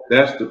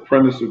 That's the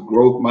premise of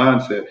growth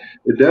mindset.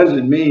 It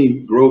doesn't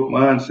mean growth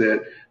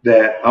mindset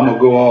that I'm going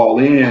to go all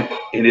in,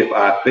 and if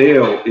I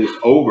fail, it's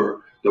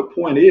over. The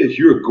point is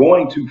you're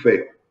going to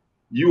fail.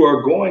 You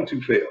are going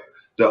to fail.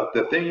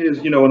 The thing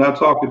is, you know, when I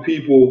talk to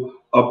people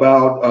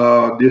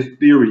about this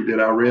theory that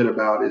I read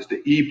about, is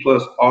the E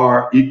plus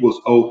R equals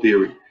O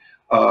theory.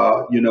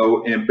 You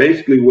know, and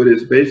basically what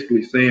it's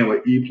basically saying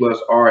with E plus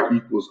R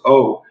equals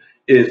O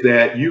is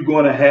that you're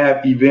going to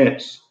have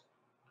events.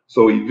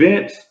 So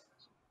events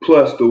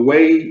plus the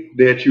way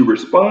that you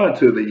respond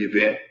to the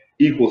event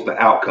equals the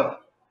outcome.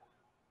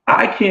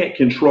 I can't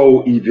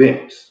control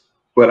events,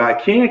 but I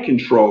can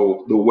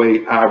control the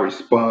way I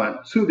respond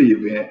to the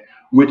event,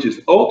 which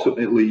is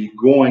ultimately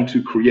going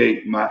to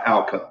create my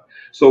outcome.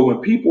 So when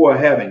people are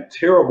having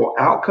terrible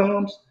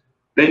outcomes,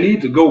 they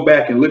need to go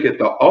back and look at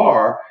the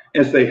R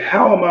and say,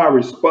 how am I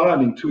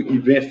responding to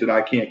events that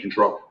I can't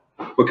control?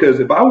 Because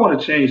if I want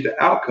to change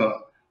the outcome,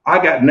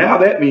 now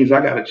that means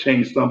I got to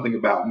change something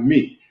about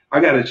me. I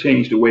got to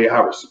change the way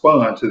I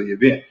respond to the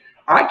event.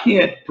 I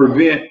can't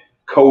prevent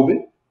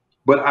COVID,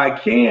 but I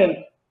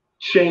can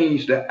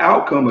change the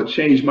outcome or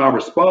change my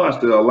response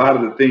to a lot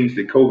of the things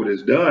that COVID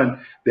has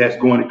done that's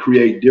going to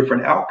create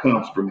different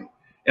outcomes for me.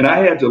 And I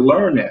had to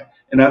learn that.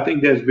 And I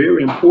think that's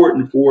very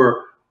important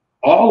for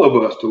all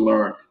of us to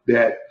learn,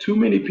 that too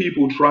many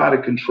people try to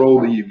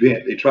control the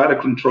event. They try to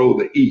control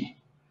the E,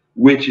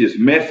 which is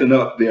messing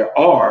up their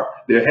R.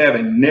 They're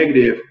having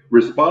negative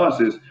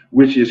responses,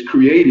 which is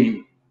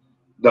creating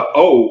the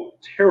O,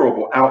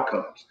 terrible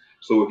outcomes.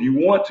 So if you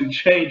want to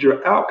change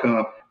your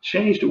outcome,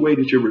 change the way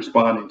that you're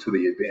responding to the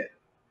event.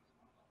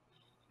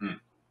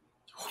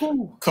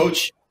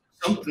 Coach,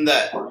 something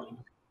that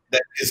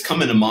is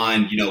coming to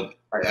mind, you know,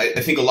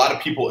 I think a lot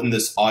of people in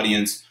this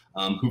audience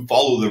who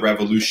follow the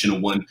Revolution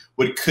of One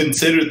would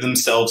consider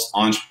themselves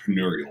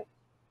entrepreneurial.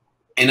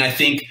 And I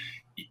think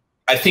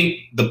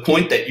the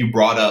point that you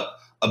brought up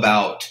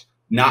about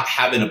not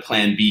having a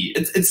plan B.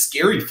 It's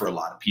scary for a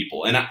lot of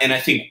people. And I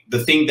think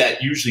the thing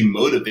that usually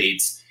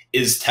motivates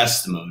is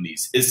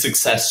testimonies, is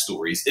success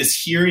stories, is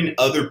hearing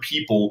other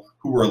people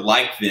who are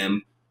like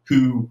them,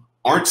 who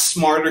aren't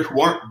smarter,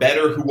 who aren't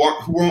better, who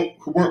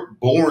weren't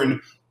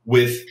born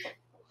with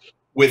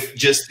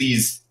just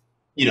these,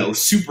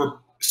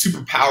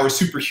 superpower,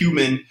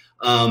 superhuman,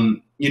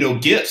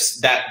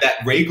 gifts that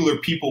regular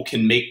people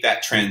can make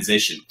that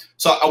transition.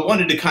 So I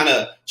wanted to kind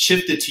of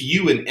shift it to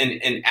you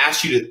and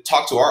ask you to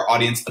talk to our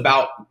audience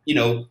about,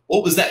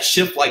 what was that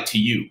shift like to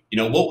you?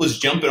 What was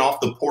jumping off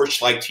the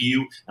porch like to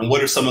you, and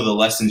what are some of the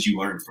lessons you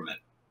learned from it?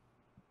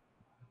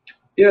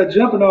 Yeah,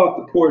 jumping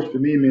off the porch for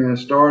me, man,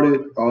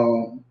 started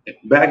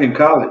back in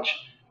college.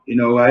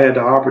 I had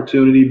the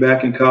opportunity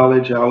back in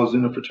college. I was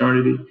in a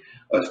fraternity,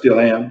 still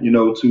am,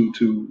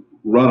 to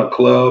run a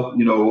club,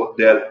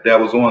 that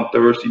was on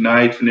Thursday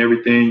nights and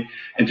everything.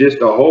 And just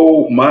the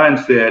whole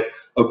mindset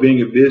of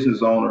being a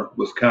business owner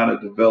was kind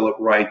of developed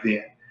right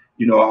then.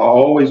 I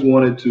always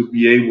wanted to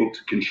be able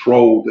to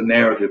control the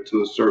narrative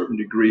to a certain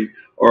degree,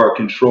 or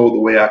control the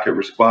way I could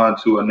respond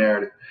to a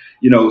narrative.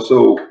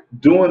 So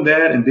doing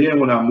that, and then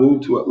when I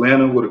moved to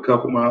Atlanta with a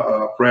couple of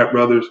my frat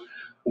brothers,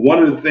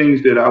 one of the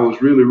things that I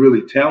was really,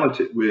 really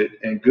talented with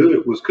and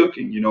good was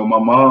cooking. My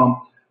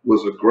mom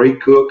was a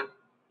great cook.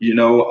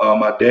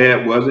 My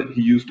dad wasn't.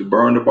 He used to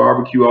burn the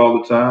barbecue all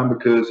the time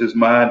because his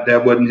mind,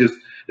 that wasn't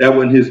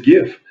his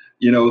gift.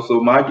 So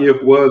my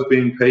gift was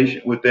being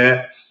patient with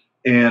that.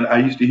 And I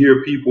used to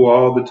hear people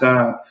all the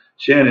time,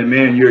 Shannon,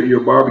 man,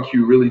 your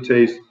barbecue really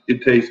tastes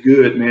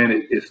good,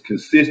 man. It's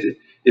consistent.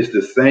 It's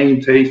the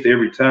same taste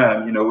every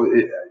time.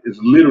 It's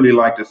literally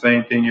like the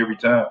same thing every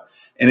time.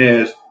 And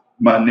as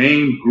my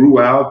name grew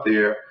out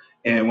there,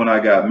 and when I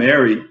got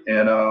married,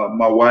 and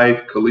my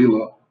wife,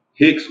 Kalila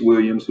Hicks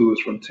Williams, who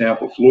is from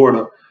Tampa,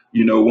 Florida,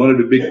 one of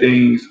the big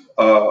things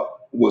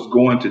was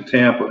going to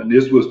Tampa. And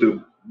this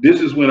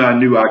is when I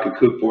knew I could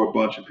cook for a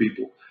bunch of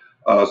people.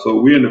 So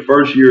we're in the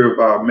first year of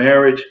our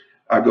marriage.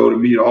 I go to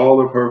meet all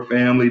of her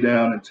family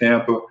down in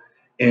Tampa,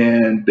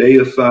 and they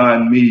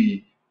assigned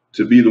me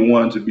to be the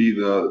one to be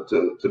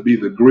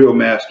the grill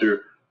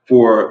master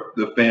for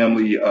the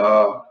family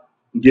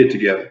get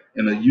together.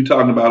 And you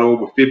talking about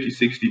over 50,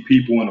 60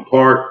 people in the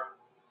park,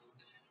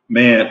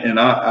 man. And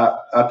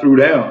I threw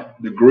down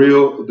the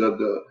grill,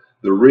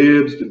 the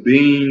ribs, the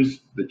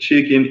beans, the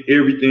chicken,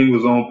 everything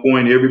was on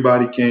point.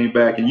 Everybody came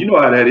back. And you know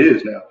how that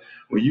is now.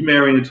 When you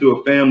marry into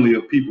a family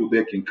of people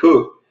that can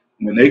cook,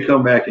 when they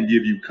come back and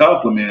give you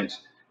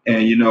compliments,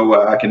 and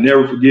I can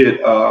never forget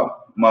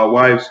my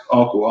wife's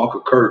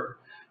Uncle Kurt,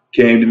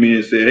 came to me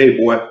and said, "Hey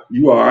boy,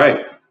 you all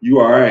right? You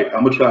all right?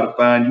 I'm gonna try to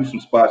find you some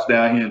spots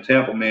down here in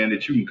Tampa, man,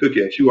 that you can cook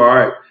at. You all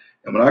right?"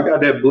 And when I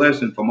got that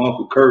blessing from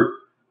Uncle Kurt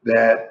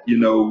that you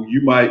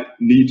might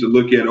need to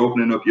look at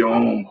opening up your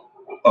own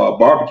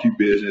barbecue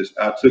business,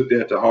 I took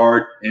that to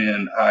heart,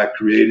 and I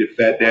created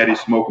Fat Daddy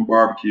Smoking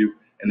Barbecue,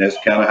 and that's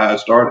kind of how it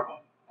started.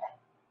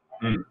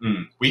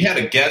 Mm-hmm. We had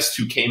a guest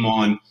who came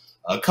on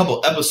a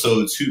couple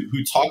episodes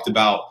who talked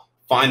about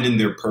finding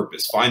their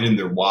purpose, finding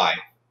their why.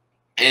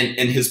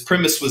 And his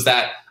premise was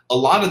that a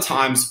lot of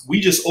times we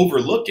just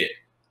overlook it.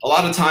 A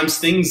lot of times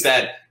things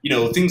that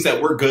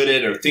we're good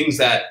at, or things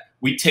that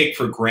we take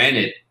for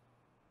granted,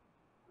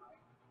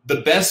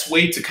 the best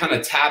way to kind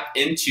of tap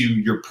into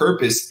your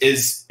purpose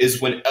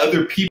is when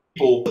other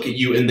people look at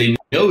you and they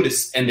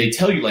notice and they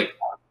tell you, like,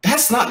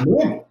 that's not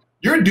normal.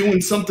 You're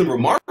doing something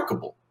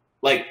remarkable.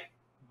 Like,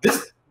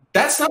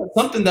 that's not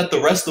something that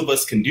the rest of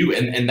us can do.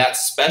 And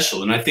that's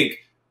special. And I think,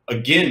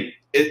 again,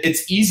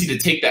 it's easy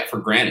to take that for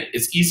granted.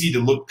 It's easy to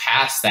look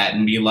past that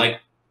and be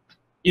like,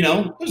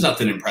 there's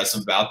nothing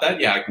impressive about that.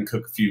 Yeah, I can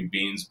cook a few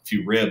beans, a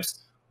few ribs.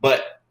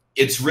 But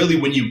it's really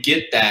when you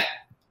get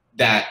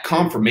that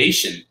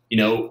confirmation,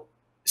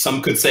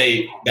 some could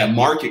say that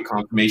market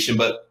confirmation,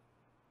 but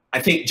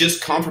I think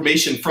just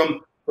confirmation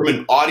from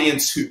an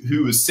audience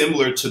who is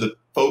similar to the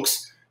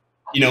folks,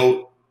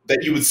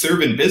 that you would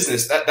serve in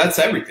business, that's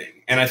everything.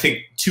 And I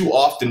think too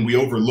often we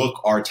overlook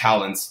our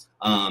talents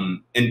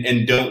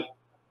and don't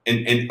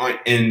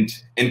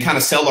and kind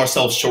of sell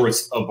ourselves short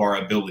of our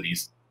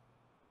abilities.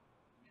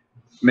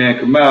 Man,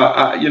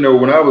 Kamal,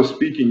 when I was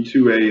speaking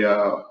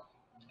to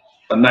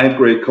a ninth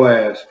grade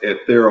class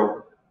at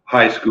Thurl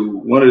High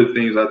School, one of the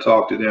things I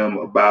talked to them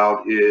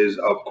about is,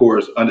 of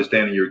course,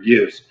 understanding your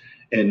gifts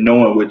and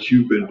knowing what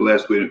you've been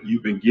blessed with,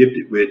 you've been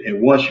gifted with.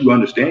 And once you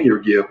understand your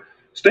gift,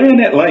 stay in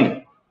that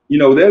lane.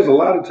 There's a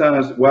lot of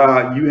times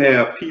while you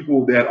have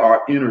people that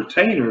are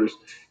entertainers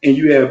and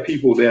you have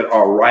people that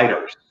are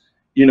writers,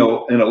 and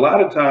a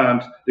lot of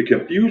times the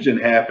confusion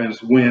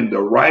happens when the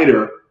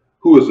writer,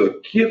 who is a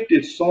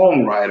gifted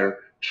songwriter,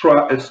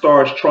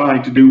 starts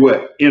trying to do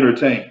what?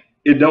 Entertain.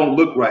 It don't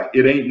look right.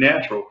 It ain't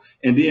natural.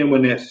 And then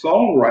when that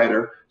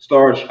songwriter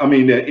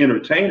that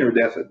entertainer,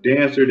 that's a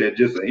dancer, that's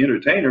just an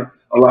entertainer,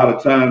 a lot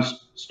of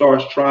times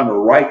starts trying to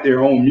write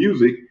their own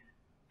music,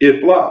 it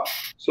flops.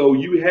 So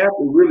you have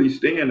to really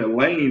stay in the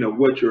lane of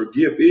what your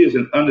gift is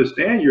and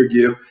understand your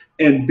gift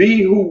and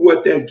be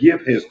what that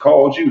gift has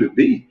called you to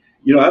be.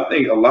 You know, I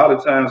think a lot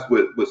of times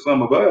with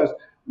some of us,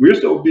 we're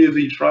so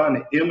busy trying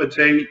to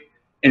imitate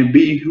and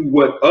be who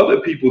what other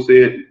people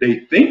said they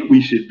think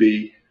we should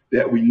be,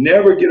 that we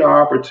never get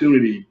our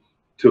opportunity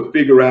to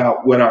figure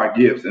out what our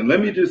gifts. And let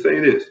me just say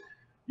this,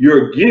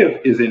 your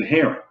gift is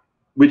inherent,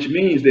 which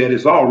means that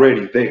it's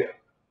already there.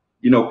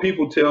 You know,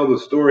 people tell the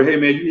story, hey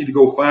man, you need to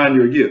go find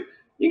your gift.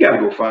 You got to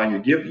go find your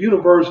gift.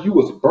 Universe, you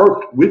was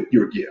birthed with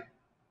your gift.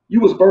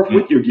 You was birthed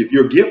with your gift.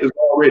 Your gift is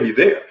already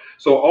there.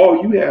 So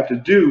all you have to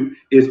do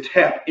is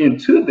tap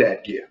into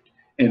that gift.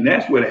 And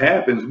that's what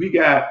happens. We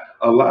got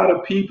a lot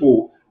of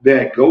people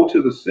that go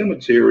to the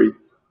cemetery,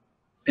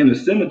 and the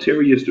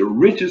cemetery is the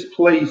richest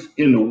place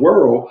in the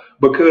world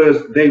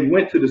because they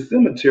went to the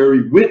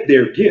cemetery with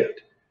their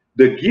gift.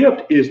 The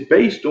gift is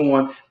based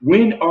on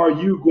when are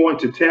you going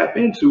to tap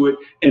into it.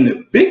 And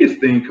the biggest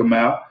thing come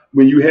out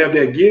when you have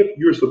that gift,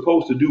 you're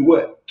supposed to do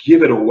what?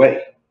 Give it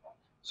away.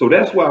 So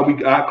that's why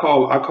I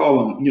call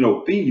them, you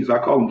know, thieves. I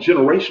call them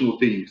generational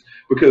thieves,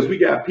 because we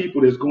got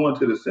people that's going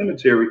to the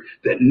cemetery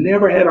that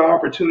never had an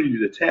opportunity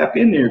to tap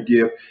in their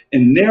gift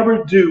and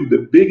never do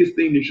the biggest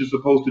thing that you're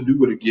supposed to do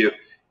with a gift,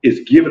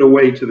 is give it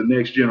away to the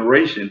next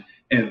generation.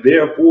 And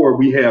therefore,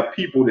 we have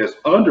people that's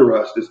under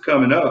us that's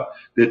coming up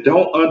that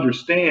don't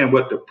understand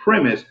what the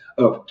premise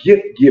of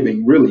gift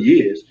giving really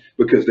is,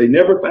 because they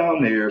never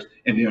found theirs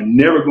and they're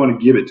never going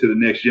to give it to the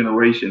next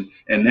generation.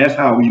 And that's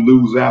how we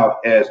lose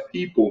out as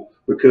people,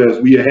 because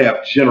we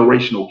have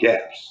generational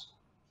gaps.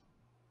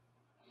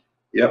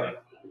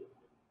 Yep.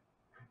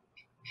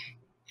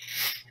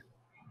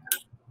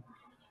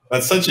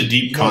 That's such a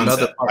deep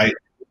concept.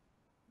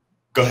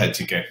 Go ahead,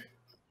 TK.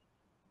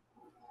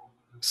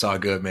 It's all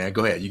good, man.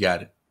 Go ahead. You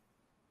got it.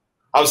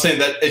 I was saying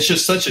that it's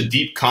just such a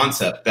deep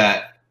concept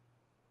that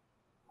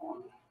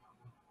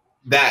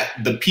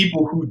the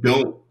people who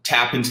don't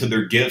tap into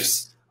their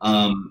gifts,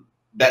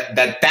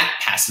 that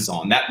passes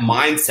on. That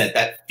mindset,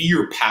 that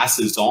fear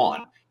passes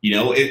on. You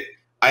know,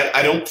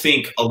 I don't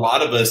think a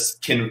lot of us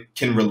can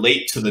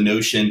relate to the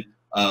notion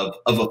of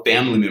a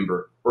family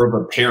member or of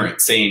a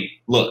parent saying,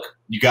 look,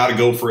 you got to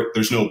go for it.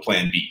 There's no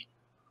plan B.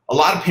 A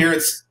lot of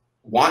parents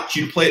want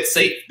you to play it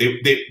safe.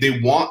 They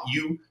want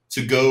you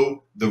to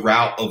go the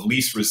route of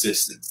least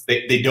resistance.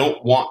 They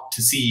don't want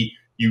to see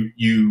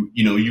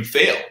you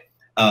fail.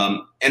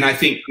 And I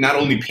think not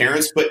only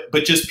parents,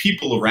 but just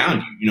people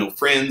around you, you know,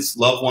 friends,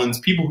 loved ones,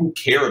 people who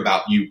care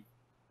about you,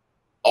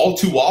 all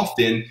too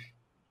often,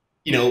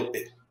 you know,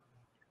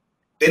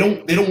 they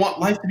don't want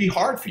life to be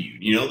hard for you.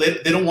 You know,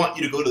 they don't want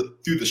you to go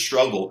through the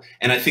struggle.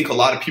 And I think a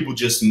lot of people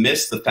just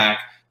miss the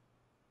fact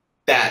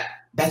that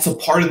that's a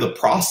part of the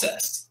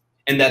process,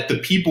 and that the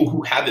people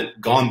who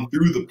haven't gone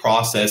through the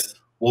process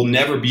will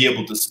never be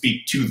able to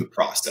speak to the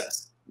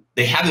process.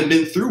 They haven't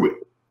been through it.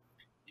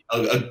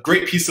 A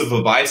great piece of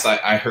advice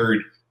I heard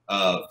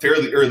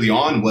fairly early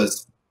on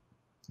was,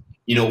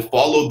 you know,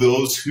 follow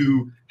those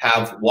who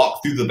have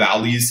walked through the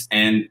valleys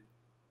and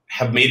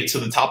have made it to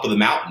the top of the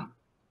mountain.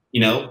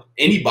 You know,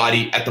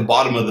 anybody at the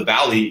bottom of the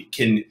valley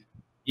can,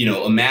 you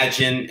know,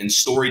 imagine and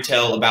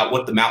storytell about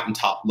what the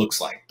mountaintop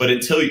looks like. But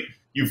until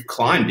you've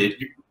climbed it,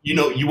 you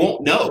know, you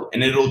won't know.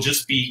 And it'll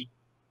just be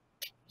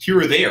here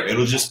or there.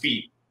 It'll just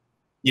be,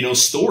 you know,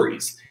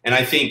 stories. And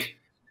I think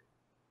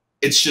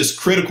it's just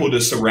critical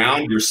to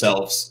surround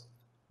yourselves,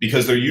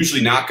 because they're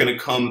usually not going to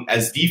come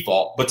as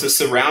default, but to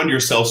surround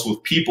yourselves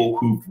with people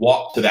who've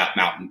walked to that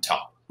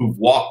mountaintop, who've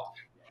walked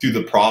through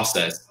the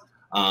process,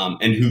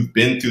 and who've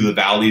been through the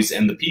valleys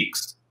and the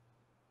peaks.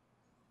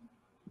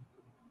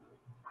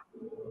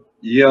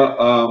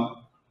 Yeah.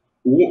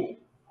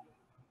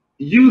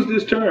 Use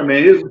this term,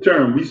 man. Here's the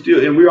term.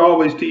 We're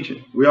always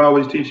teaching. We're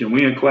always teaching.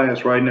 We're in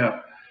class right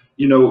now.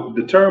 You know,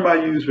 the term I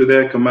use for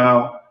that,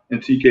 Kamal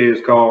and TK,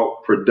 is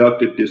called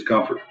productive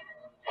discomfort.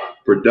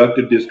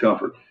 Productive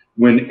discomfort.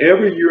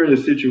 Whenever you're in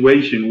a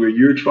situation where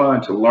you're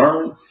trying to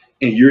learn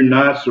and you're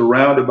not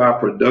surrounded by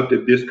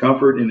productive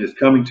discomfort and it's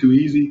coming too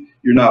easy,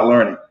 you're not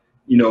learning.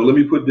 You know, let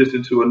me put this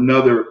into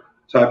another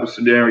type of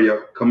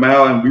scenario.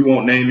 Kamal, and we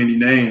won't name any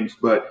names,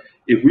 but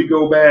if we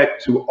go back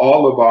to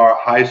all of our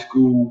high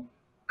school,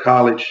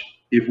 college,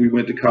 if we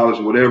went to college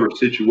or whatever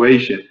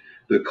situation,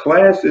 the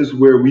classes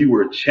where we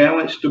were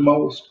challenged the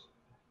most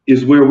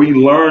is where we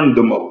learned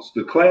the most.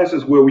 The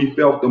classes where we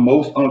felt the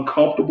most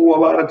uncomfortable a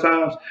lot of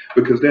times,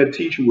 because that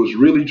teacher was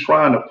really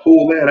trying to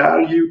pull that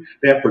out of you,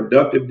 that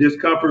productive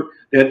discomfort,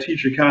 that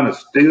teacher kind of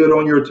stood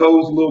on your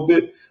toes a little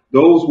bit.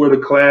 Those were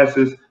the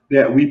classes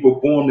that we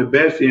performed the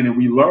best in and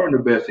we learned the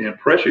best in.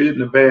 Pressure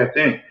isn't a bad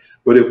thing.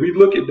 But if we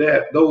look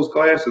at those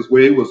classes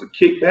where it was a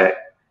kickback,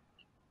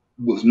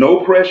 was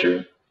no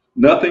pressure,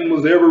 nothing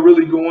was ever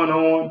really going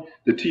on,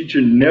 the teacher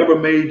never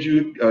gave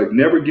you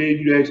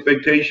the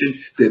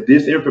expectation that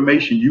this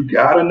information you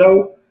gotta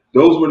know,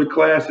 those were the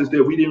classes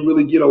that we didn't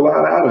really get a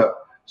lot out of.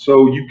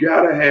 So you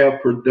gotta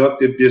have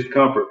productive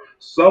discomfort.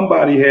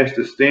 Somebody has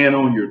to stand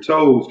on your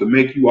toes to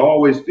make you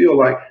always feel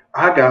like,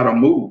 I gotta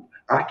move.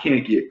 I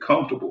can't get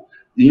comfortable.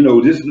 You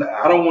know, this,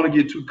 I don't want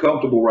to get too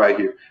comfortable right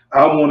here.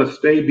 I want to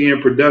stay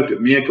being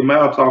productive. Me and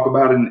Kamal talk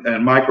about in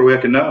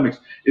microeconomics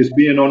is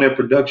being on that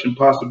production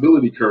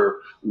possibility curve.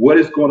 What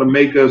is going to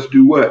make us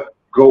do what?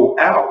 Go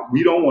out.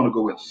 We don't want to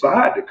go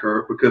inside the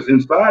curve, because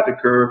inside the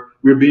curve,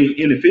 we're being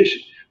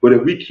inefficient. But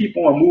if we keep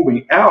on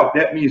moving out,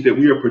 that means that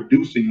we are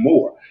producing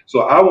more.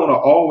 So I want to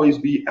always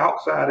be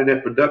outside of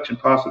that production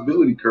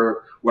possibility curve,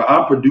 where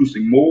I'm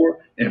producing more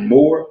and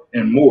more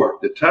and more.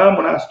 The time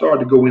when I start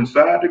to go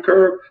inside the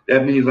curve,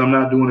 that means I'm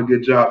not doing a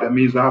good job. That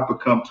means I've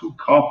become too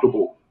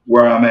comfortable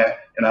where I'm at,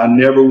 and I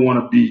never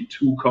want to be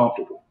too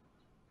comfortable.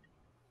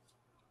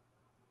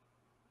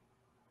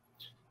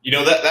 You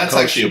know, that's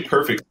Coach, actually a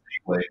perfect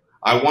segue.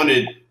 I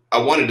wanted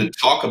to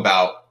talk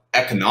about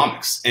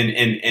economics and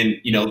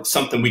you know,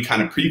 something we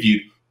kind of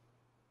previewed.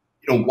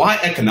 You know, why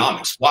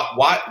economics?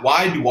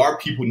 Why do our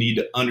people need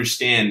to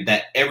understand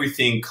that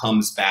everything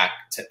comes back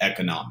to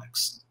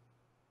economics?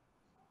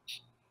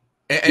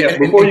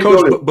 And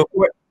Coach,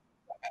 before,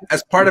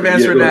 as part of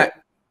answering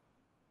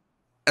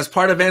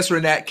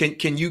that,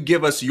 can you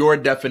give us your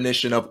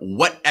definition of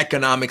what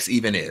economics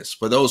even is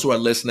for those who are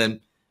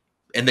listening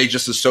and they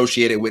just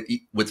associate it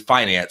with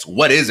finance?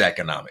 What is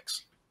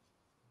economics?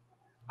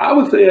 I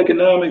would say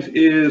economics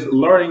is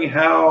learning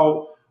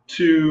how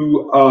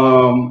to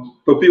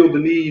fulfill the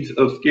needs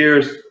of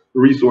scarce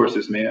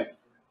resources, man.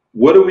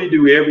 What do we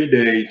do every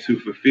day to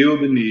fulfill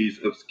the needs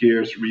of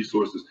scarce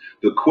resources?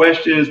 The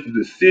questions, the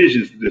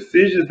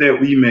decisions that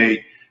we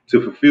make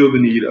to fulfill the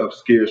need of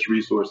scarce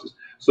resources.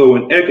 So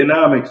in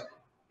economics,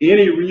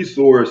 any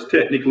resource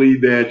technically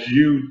that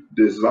you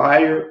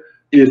desire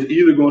is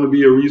either going to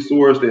be a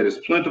resource that is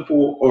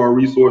plentiful or a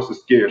resource is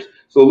scarce.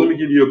 So let me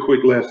give you a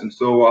quick lesson.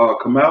 So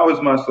Kamal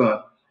is my son,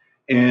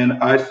 and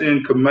I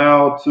send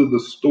Kamal to the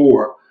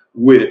store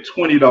with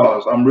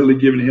 $20. I'm really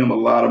giving him a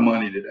lot of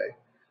money today.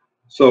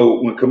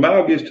 So when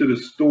Kamal gets to the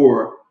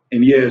store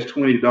and he has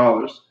 $20,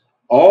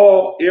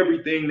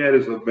 everything that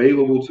is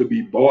available to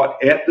be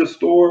bought at the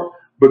store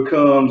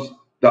becomes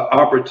the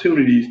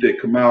opportunities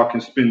that Kamal can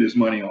spend his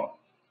money on.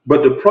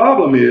 But the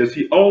problem is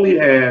he only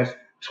has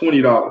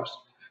 $20.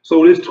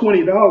 So this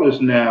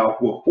 $20 now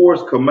will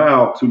force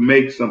Kamal to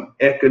make some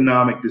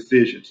economic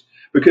decisions,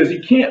 because he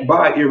can't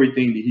buy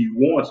everything that he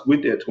wants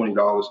with that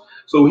 $20.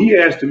 So he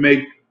has to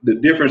make the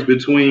difference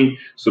between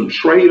some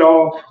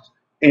trade-offs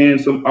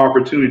and some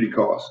opportunity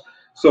costs.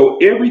 So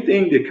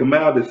everything that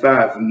Kamal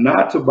decides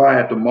not to buy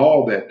at the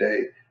mall that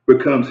day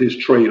becomes his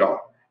trade-off.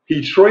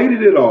 He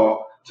traded it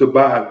all to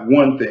buy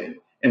one thing.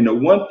 And the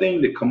one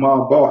thing that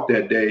Kamal bought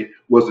that day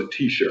was a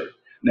t-shirt.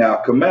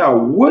 Now, Kamal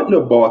wouldn't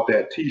have bought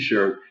that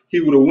t-shirt. He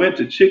would have went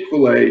to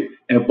Chick-fil-A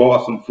and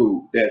bought some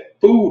food. That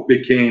food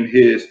became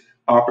his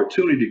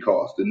opportunity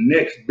cost, the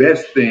next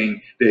best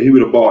thing that he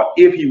would have bought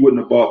if he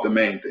wouldn't have bought the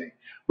main thing.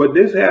 But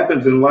this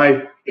happens in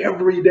life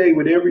every day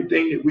with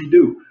everything that we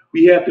do.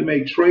 We have to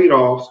make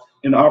trade-offs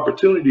and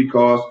opportunity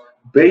costs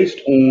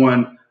based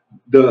on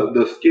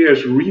the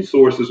scarce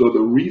resources or the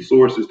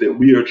resources that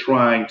we are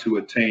trying to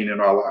attain in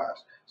our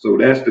lives. So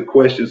that's the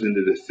questions and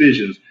the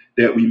decisions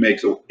that we make.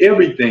 So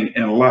everything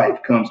in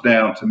life comes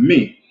down, to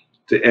me,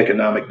 to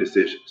economic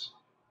decisions.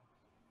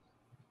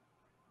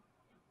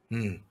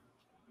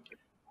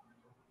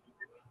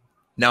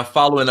 Now,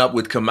 following up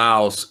with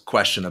Kamal's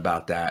question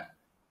about that,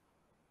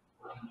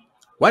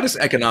 why does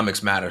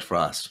economics matter for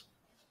us?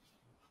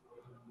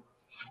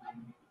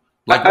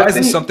 Like, why is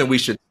this something we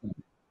should?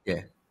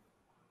 Yeah,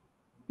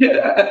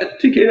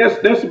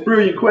 TK, that's a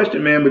brilliant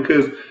question, man,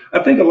 because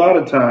I think a lot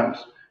of times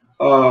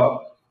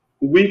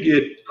we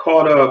get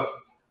caught up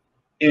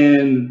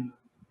in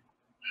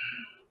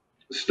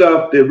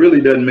stuff that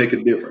really doesn't make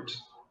a difference,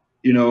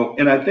 you know.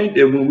 And I think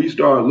that when we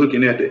start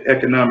looking at the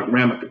economic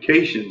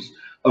ramifications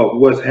of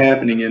what's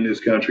happening in this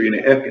country and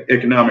the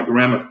economic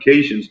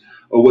ramifications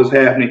of what's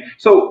happening,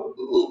 so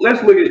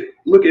let's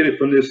look at it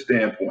from this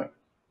standpoint.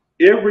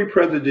 Every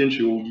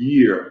presidential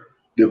year,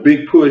 the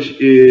big push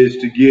is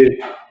to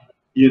get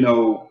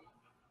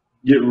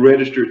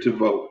registered to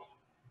vote.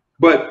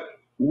 But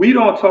we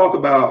don't talk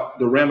about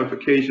the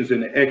ramifications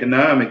in the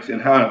economics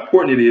and how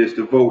important it is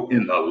to vote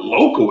in the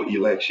local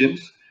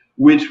elections,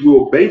 which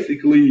will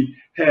basically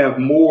have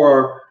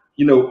more,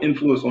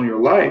 influence on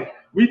your life.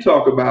 We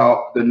talk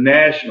about the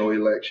national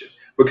election,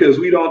 because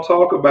we don't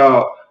talk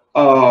about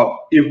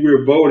if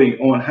we're voting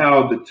on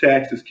how the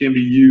taxes can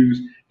be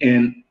used.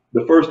 And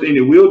the first thing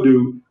that we'll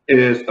do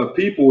as a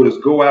people is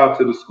go out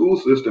to the school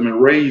system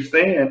and raise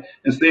sand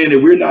and saying that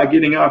we're not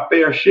getting our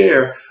fair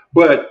share.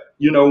 But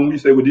when we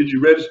say, well, did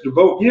you register to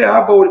vote? Yeah,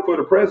 I voted for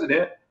the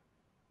president.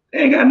 It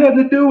ain't got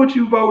nothing to do with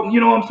you voting.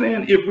 You know what I'm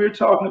saying? If we're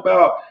talking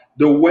about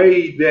the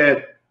way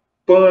that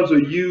funds are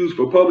used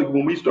for public,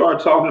 when we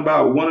start talking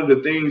about one of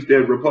the things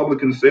that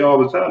Republicans say all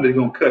the time, they're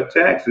going to cut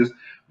taxes.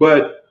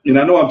 But, and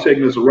I know I'm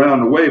taking this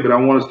around the way, but I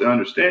want us to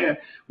understand,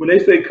 when they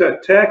say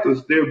cut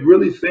taxes, they're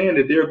really saying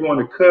that they're going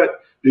to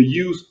cut the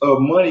use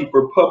of money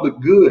for public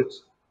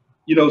goods.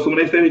 You know, so when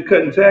they say they're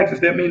cutting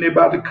taxes, that means they're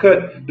about to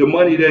cut the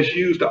money that's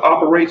used to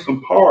operate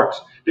some parks.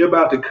 They're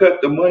about to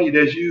cut the money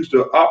that's used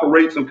to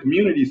operate some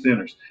community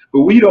centers.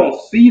 But we don't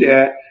see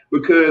that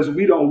because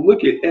we don't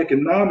look at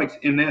economics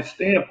in that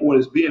standpoint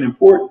as being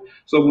important.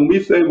 So when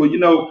we say, well, you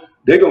know,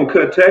 they're going to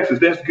cut taxes,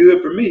 that's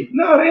good for me.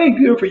 No, they ain't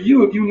good for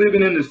you if you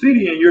living in the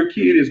city and your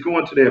kid is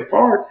going to that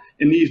park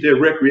and needs their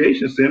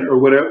recreation center or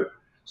whatever.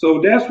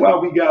 So that's why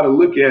we got to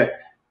look at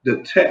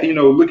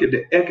look at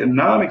the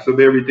economics of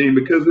everything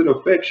because it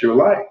affects your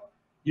life.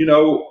 You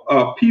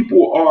know,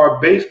 people are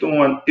based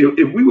on,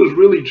 if we was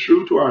really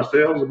true to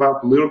ourselves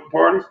about political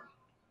parties,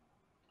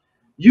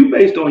 you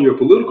based on your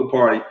political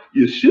party,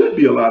 you should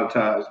be a lot of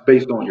times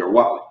based on your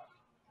wallet.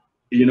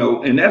 You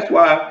know, and that's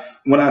why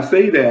when I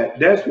say that,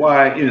 that's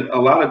why in a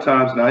lot of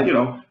times now, you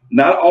know,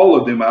 not all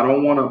of them, I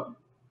don't want to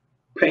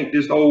paint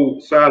this whole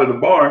side of the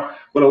barn,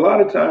 but a lot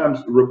of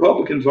times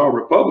Republicans are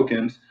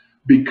Republicans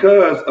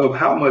because of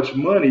how much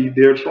money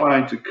they're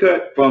trying to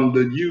cut from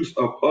the use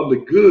of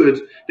public goods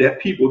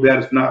that people that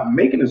is not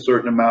making a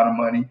certain amount of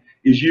money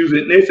is using.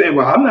 And they're saying,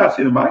 well, I'm not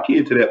sending my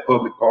kid to that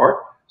public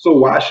park, so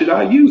why should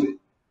I use it?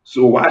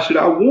 So why should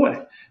I want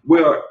it?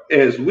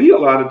 Whereas we a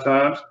lot of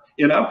times,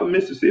 and I'm from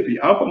Mississippi,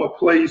 I'm from a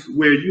place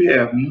where you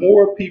have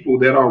more people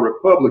that are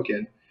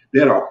Republican,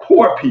 that are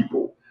poor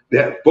people,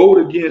 that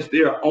vote against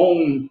their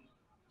own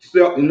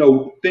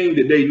thing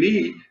that they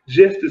need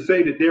just to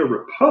say that they're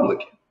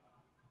Republican.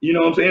 You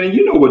know what I'm saying? And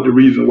you know what the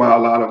reason why a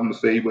lot of them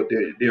say, but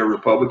they're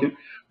Republican.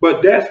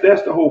 But that's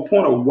the whole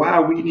point of why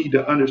we need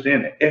to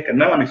understand the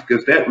economics,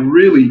 because that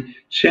really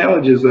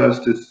challenges us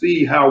to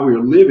see how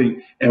we're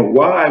living and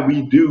why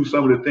we do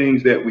some of the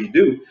things that we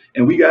do.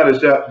 And we got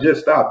to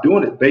just stop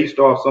doing it based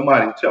off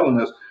somebody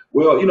telling us,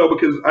 well, you know,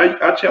 because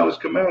I challenge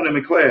come out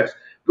in class,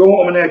 go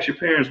home and ask your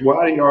parents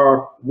why they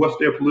are, what's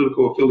their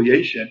political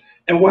affiliation,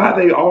 and why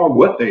they are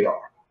what they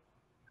are.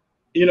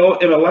 You know,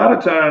 and a lot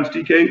of times,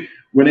 TK,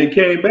 when they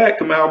came back,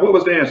 Kamal, what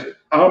was the answer?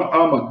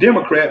 I'm a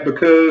Democrat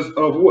because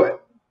of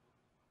what?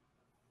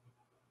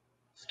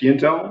 Skin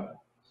tone?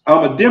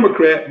 I'm a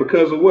Democrat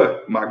because of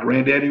what? My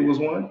granddaddy was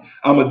one.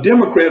 I'm a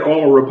Democrat or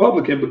I'm a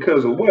Republican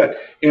because of what?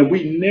 And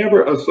we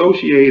never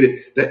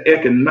associated the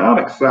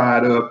economic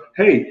side of,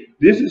 hey,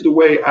 this is the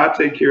way I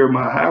take care of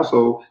my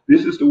household.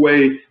 This is the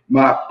way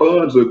my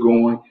funds are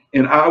going.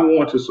 And I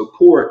want to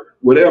support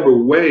whatever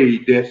way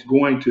that's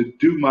going to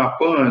do my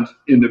funds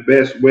in the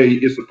best way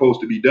it's supposed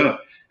to be done.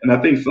 And I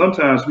think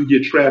sometimes we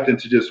get trapped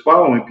into just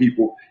following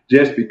people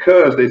just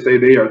because they say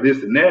they are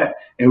this and that,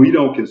 and we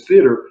don't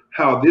consider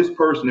how this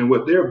person and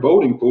what they're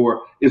voting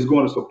for is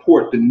going to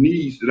support the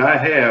needs that I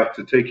have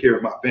to take care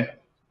of my family.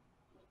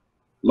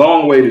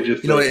 Long way to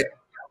just say that.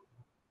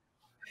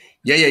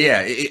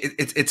 Yeah.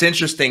 It's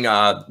interesting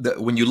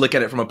when you look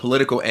at it from a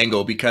political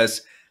angle,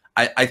 because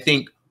I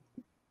think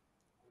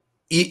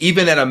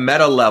even at a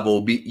meta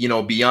level,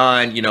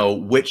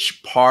 beyond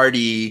which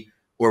party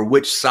or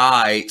which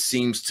side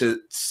seems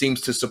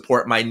to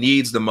support my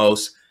needs the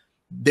most,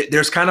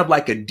 there's kind of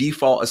like a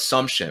default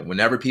assumption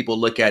whenever people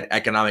look at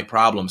economic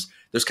problems.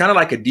 There's kind of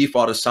like a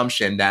default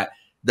assumption that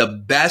the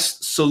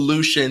best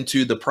solution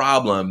to the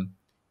problem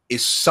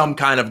is some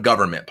kind of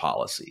government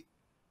policy.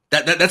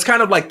 That's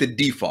kind of like the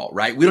default,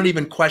 right? We don't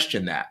even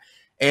question that.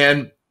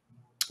 And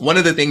one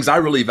of the things I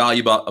really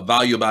value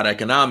about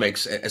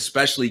economics,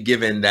 especially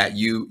given that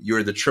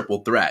you're the triple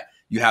threat,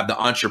 you have the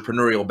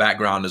entrepreneurial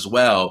background as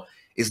well,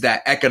 is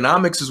that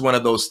economics is one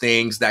of those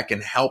things that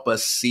can help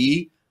us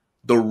see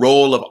the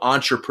role of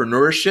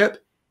entrepreneurship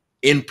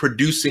in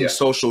producing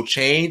social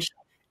change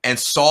and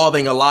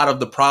solving a lot of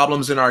the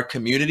problems in our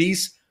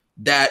communities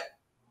that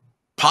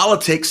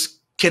politics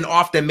can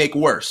often make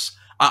worse.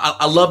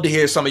 I love to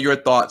hear some of your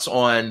thoughts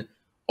on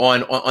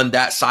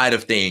that side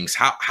of things.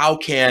 How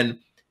can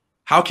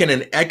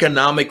an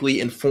economically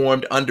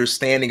informed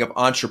understanding of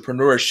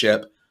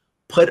entrepreneurship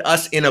put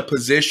us in a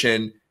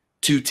position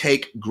to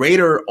take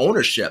greater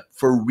ownership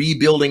for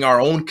rebuilding our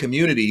own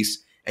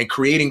communities and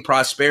creating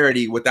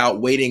prosperity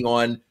without waiting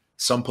on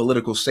some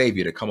political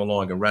savior to come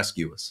along and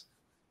rescue us?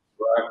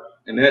 Right.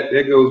 And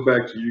that goes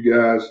back to you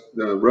guys,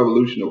 the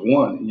revolution of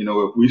one. You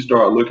know, if we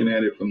start looking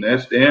at it from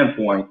that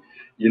standpoint,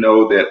 you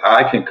know, that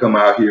I can come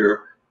out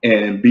here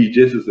and be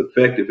just as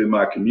effective in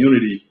my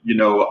community. You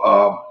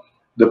know,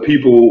 the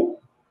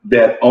people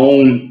that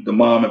own the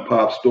mom and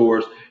pop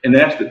stores. And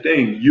that's the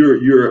thing,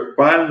 you're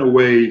finding a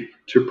way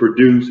to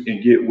produce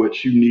and get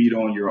what you need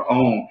on your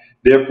own.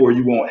 Therefore,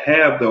 you won't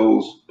have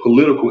those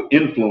political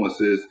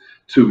influences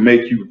to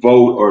make you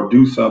vote or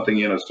do something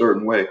in a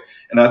certain way.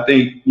 And I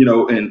think, you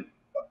know, and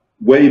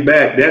way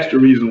back, that's the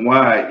reason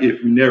why,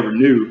 if you never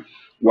knew,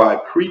 why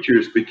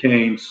preachers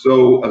became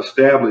so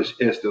established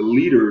as the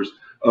leaders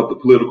of the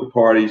political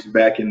parties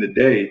back in the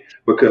day,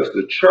 because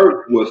the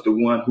church was the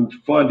one who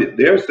funded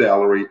their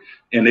salary,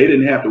 and they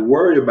didn't have to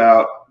worry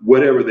about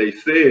whatever they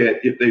said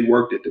if they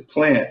worked at the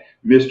plant.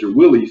 Mr.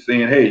 Willie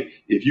saying, hey,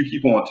 if you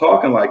keep on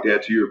talking like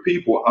that to your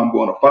people, I'm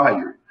going to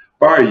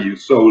fire you.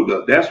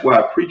 So that's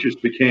why preachers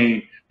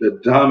became the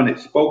dominant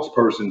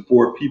spokesperson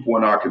for people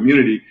in our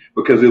community,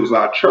 because it was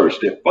our church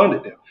that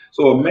funded them.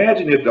 So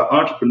imagine if the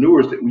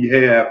entrepreneurs that we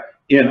have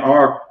in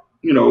our,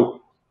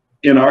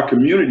 in our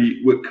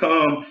community would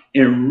come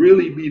and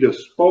really be the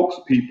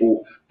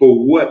spokespeople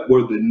for what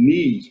were the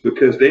needs,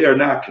 because they are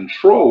not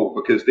controlled,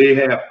 because they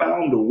have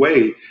found a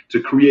way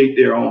to create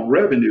their own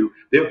revenue.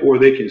 Therefore,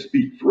 they can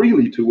speak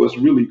freely to what's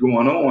really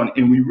going on.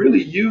 And we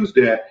really use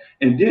that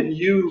and didn't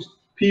use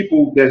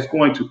people that's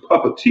going to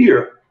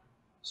puppeteer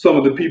some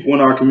of the people in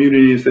our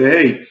community and say,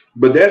 hey,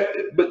 but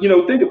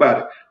think about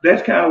it.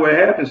 That's kind of what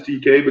happens,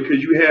 TK,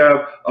 because you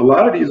have a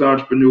lot of these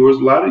entrepreneurs,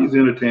 a lot of these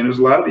entertainers,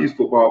 a lot of these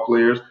football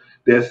players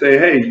that say,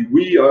 hey,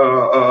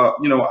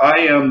 I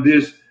am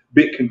this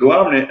big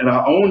conglomerate and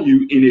I own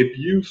you. And if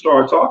you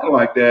start talking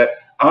like that,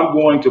 I'm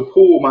going to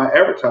pull my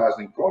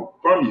advertising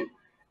from you.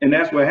 And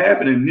that's what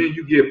happened. And then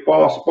you get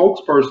false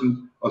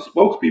spokespersons or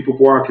spokespeople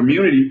for our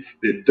community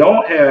that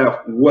don't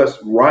have what's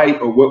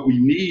right or what we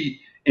need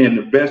in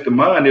the best of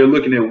mind. They're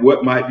looking at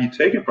what might be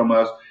taken from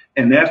us.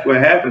 And that's what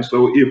happens.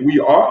 So if we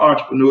are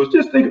entrepreneurs,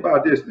 just think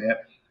about this, man.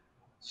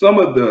 Some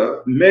of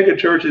the mega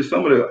churches,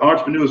 some of the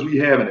entrepreneurs we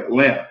have in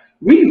Atlanta,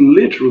 we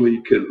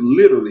could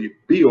literally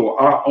build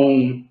our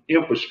own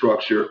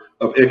infrastructure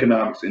of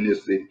economics in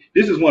this city.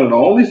 This is one of the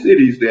only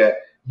cities that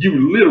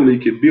you literally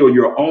could build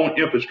your own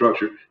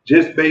infrastructure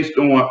just based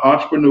on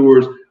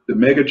entrepreneurs, the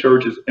mega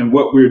churches, and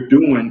what we're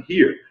doing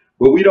here.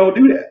 But we don't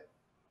do that.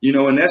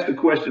 And that's the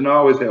question I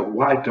always have.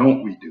 Why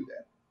don't we do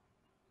that?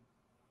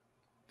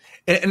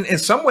 And in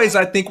some ways,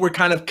 I think we're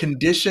kind of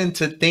conditioned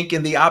to think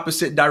in the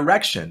opposite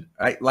direction,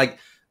 right? Like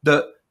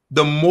the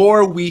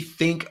more we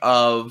think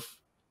of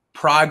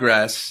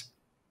progress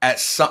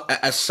as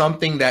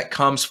something that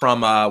comes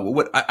from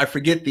I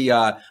forget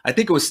I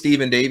think it was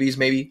Stephen Davies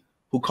maybe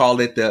who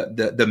called it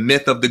the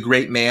myth of the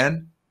great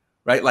man,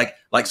 right? Like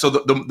so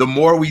the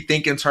more we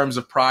think in terms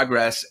of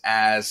progress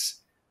as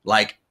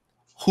like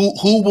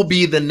who will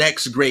be the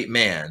next great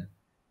man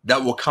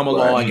that will come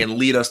along and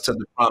lead us to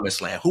the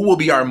promised land, who will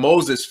be our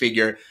Moses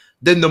figure,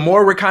 then the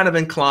more we're kind of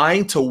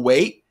inclined to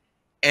wait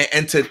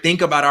and to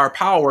think about our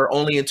power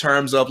only in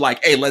terms of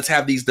like, hey, let's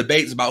have these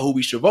debates about who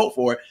we should vote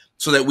for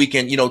so that we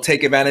can,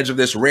 take advantage of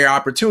this rare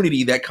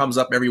opportunity that comes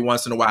up every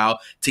once in a while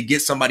to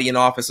get somebody in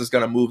office that's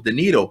going to move the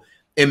needle.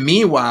 And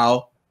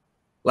meanwhile,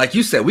 like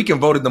you said, we can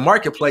vote in the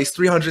marketplace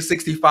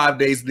 365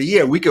 days of the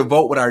year. We can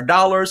vote with our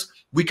dollars.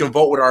 We can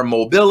vote with our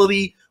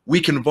mobility.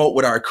 We can vote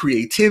with our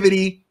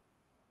creativity.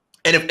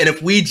 And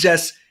if we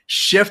just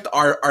shift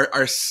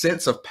our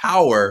sense of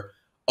power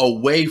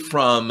away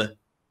from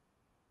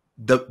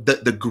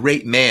the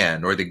great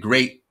man or the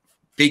great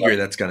figure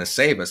that's going to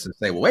save us and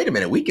say, well, wait a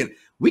minute, we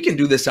can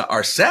do this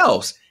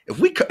ourselves.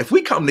 If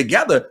we come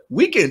together,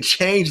 we can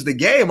change the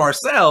game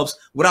ourselves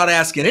without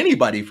asking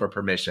anybody for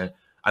permission.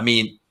 I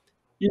mean,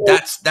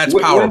 that's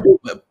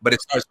powerful, but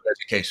it starts with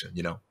education,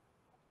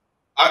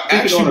 I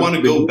actually want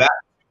to go back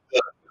to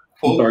the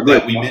quote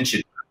that we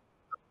mentioned.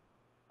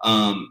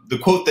 The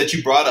quote that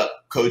you brought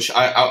up, Coach,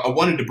 I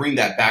wanted to bring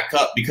that back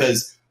up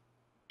because,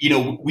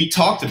 we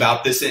talked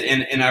about this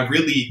and I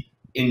really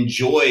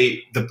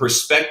enjoy the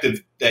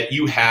perspective that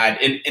you had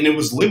and it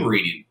was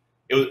liberating.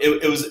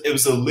 It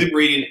was a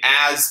liberating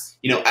as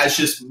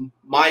just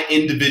my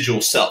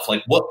individual self.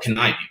 Like, what can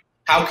I do?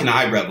 How can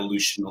I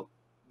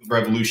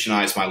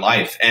revolutionize my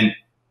life? And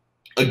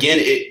again,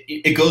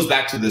 it goes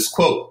back to this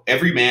quote.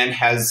 Every man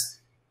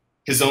has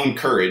his own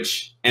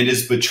courage and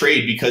is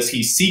betrayed because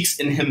he seeks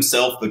in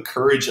himself the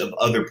courage of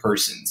other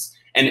persons.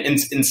 And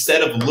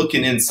instead of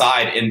looking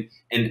inside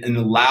and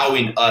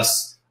allowing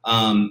us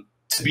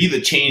to be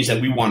the change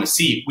that we want to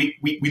see,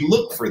 we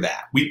look for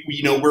that.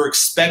 We're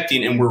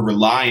expecting and we're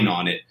relying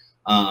on it.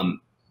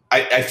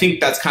 I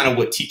think that's kind of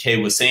what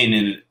TK was saying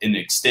in an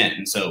extent.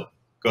 And so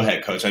go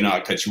ahead, Coach. I know I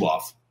cut you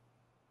off.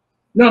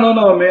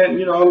 No,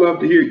 man. I love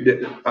to hear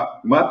that.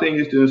 My thing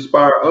is to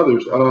inspire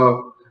others.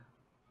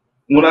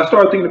 When I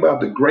started thinking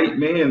about the great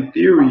man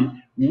theory,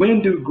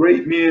 when do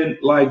great men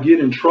get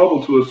in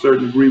trouble to a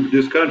certain degree with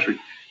this country?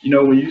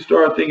 When you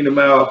start thinking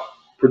about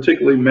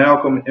particularly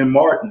Malcolm and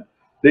Martin,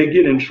 they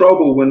get in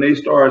trouble when they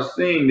start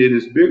seeing that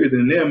it's bigger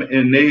than them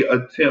and they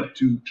attempt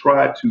to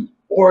try to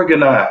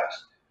organize.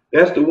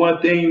 That's the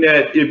one thing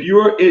that if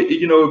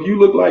you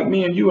look like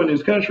me and you in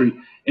this country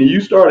and you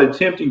start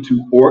attempting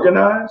to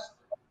organize,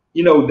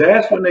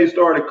 that's when they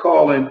started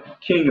calling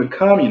King a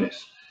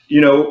communist.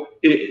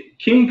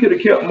 King could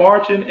have kept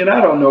marching, and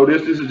I don't know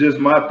this is just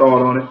my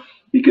thought on it.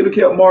 He could have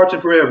kept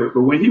marching forever.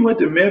 But when he went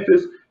to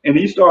Memphis and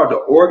he started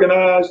to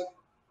organize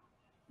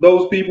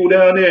those people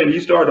down there and he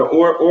started to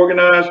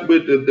organize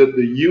with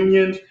the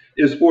unions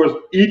as far as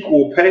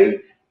equal pay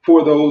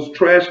for those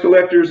trash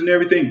collectors and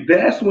everything,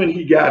 that's when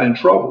he got in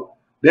trouble.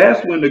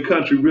 That's when the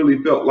country really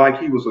felt like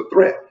he was a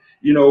threat.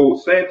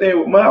 Same thing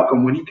with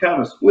Malcolm when he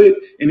kind of split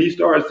and he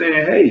started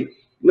saying, hey,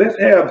 let's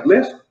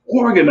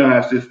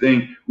organize this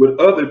thing with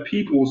other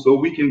people so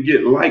we can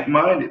get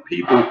like-minded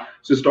people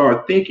to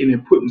start thinking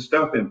and putting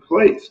stuff in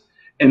place.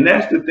 And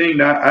that's the thing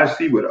that I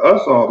see with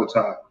us all the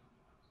time.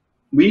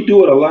 We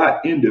do it a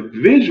lot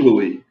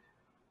individually,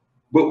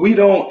 But we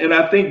don't, and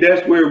I think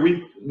that's where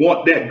we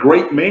want that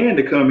great man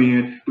to come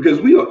in,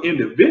 because we'll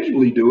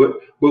individually do it,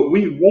 but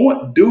we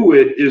won't do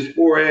it as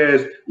far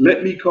as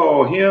let me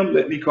call him,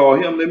 let me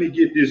call him, let me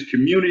get this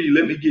community,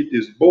 let me get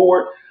this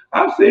board.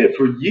 I've said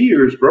for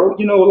years, bro,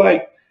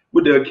 like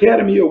with the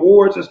Academy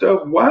Awards and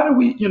stuff, why do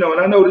we, and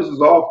I know this is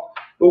off,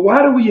 but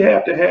why do we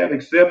have to have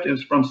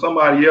acceptance from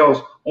somebody else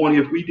on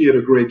if we did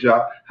a great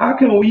job? How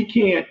come we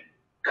can't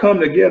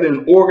come together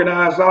and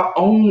organize our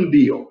own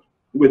deal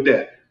with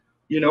that?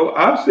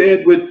 I've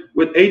said with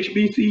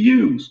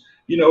HBCUs,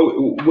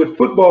 with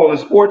football and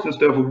sports and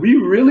stuff, if we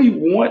really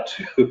want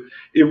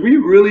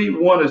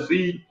to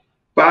see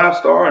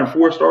 5-star and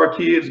 4-star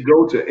kids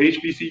go to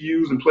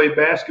HBCUs and play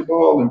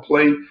basketball and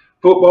play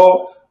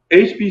football,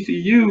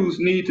 HBCUs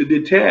need to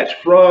detach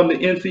from the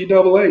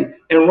NCAA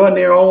and run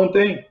their own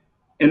thing.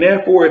 And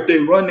therefore, if they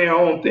run their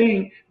own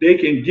thing, they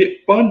can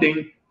get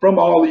funding from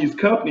all these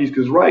companies,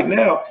 because right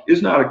now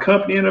it's not a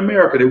company in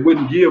America that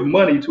wouldn't give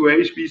money to a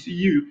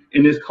HBCU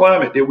in this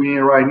climate that we're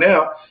in right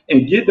now,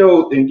 and get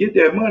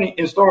that money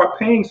and start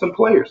paying some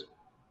players.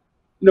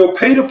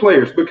 Pay the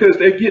players, because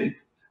they're getting,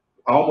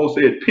 I almost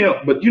said pimp,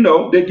 but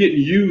they're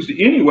getting used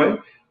anyway.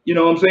 You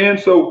know what I'm saying?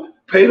 So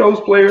pay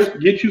those players,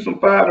 get you some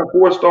 5 and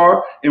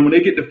 4-star, and when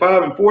they get the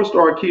 5 and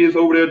 4-star kids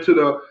over there to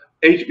the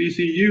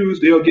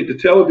HBCUs, they'll get the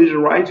television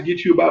rights,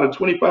 get you about a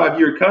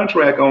 25-year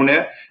contract on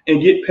that,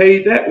 and get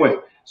paid that way.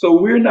 So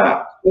we're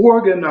not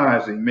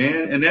organizing,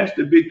 man. And that's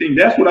the big thing.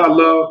 That's what I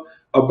love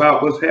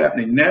about what's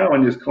happening now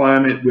in this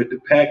climate with the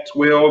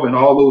Pac-12 and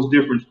all those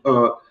different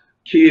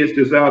kids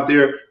that's out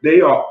there.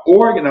 They are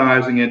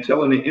organizing and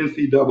telling the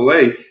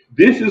NCAA,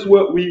 this is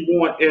what we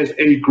want as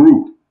a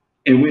group.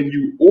 And when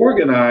you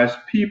organize,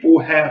 people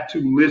have to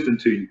listen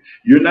to you.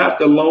 You're not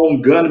the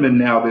lone gunman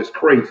now that's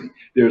crazy.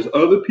 There's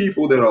other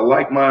people that are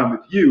like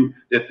minded with you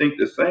that think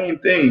the same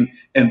thing.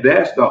 And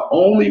that's the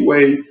only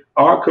way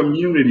our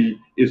community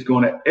is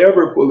going to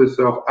ever pull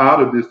itself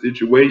out of this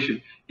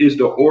situation, is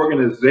the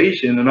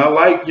organization. And I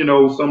like,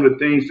 some of the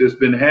things that's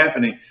been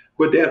happening,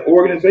 but that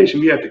organization,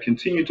 we have to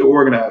continue to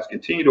organize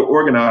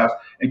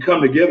and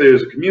come together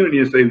as a community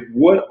and say,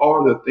 what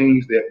are the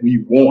things that we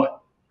want?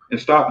 And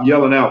stop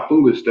yelling out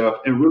foolish stuff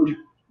and really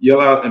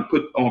yell out and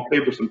put on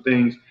paper some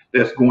things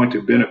that's going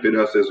to benefit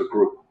us as a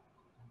group.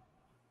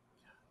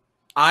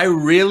 I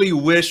really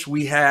wish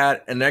we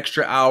had an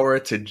extra hour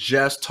to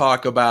just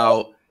talk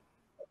about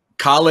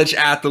college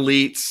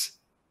athletes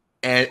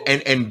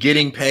and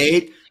getting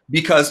paid,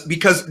 because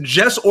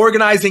just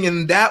organizing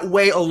in that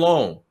way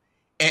alone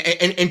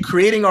and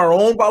creating our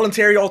own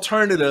voluntary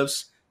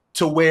alternatives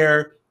to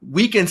where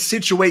we can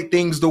situate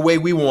things the way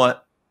we want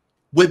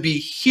would be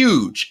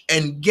huge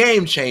and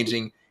game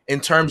changing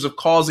in terms of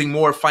causing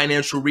more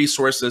financial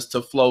resources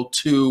to flow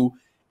to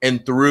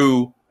and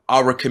through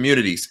our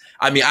communities.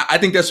 I mean, I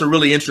think that's a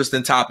really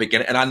interesting topic.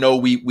 And I know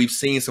we've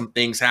seen some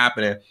things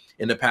happening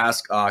in the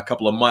past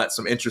couple of months,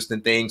 some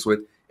interesting things with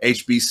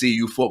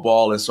HBCU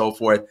football and so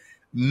forth.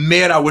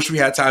 Man, I wish we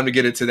had time to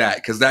get into that,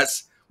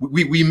 because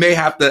we may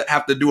have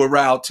to do a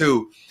round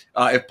too,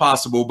 if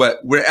possible. But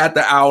we're at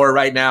the hour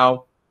right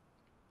now.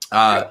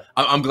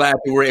 I'm glad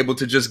that we're able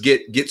to just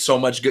get so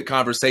much good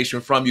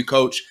conversation from you,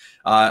 Coach.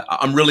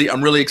 I'm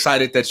really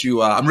excited that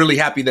you. I'm really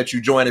happy that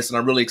you joined us, and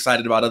I'm really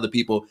excited about other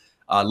people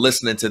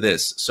listening to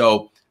this.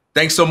 So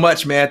thanks so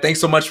much, man. Thanks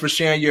so much for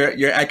sharing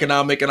your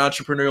economic and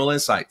entrepreneurial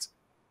insights.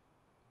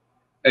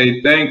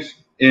 Hey, thanks.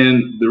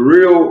 And the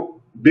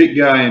real big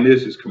guy in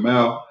this is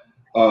Kamal.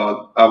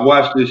 I've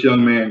watched this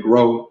young man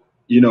grow.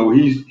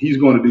 He's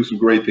going to do some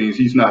great things.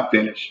 He's not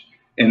finished,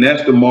 and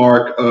that's the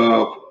mark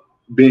of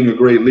being a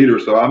great leader.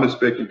 So I'm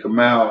expecting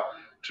Kamal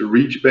to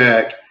reach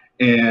back,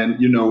 and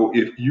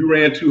if you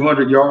ran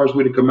 200 yards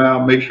with a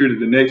Kamal, make sure that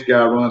the next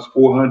guy runs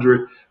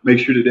 400. Make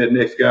sure that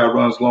next guy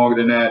runs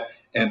longer than that,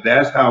 and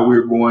that's how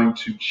we're going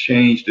to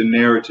change the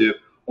narrative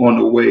on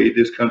the way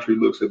this country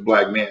looks at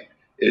Black men.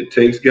 It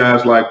takes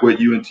guys like what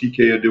you and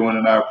TK are doing,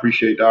 and I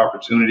appreciate the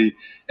opportunity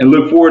and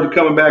look forward to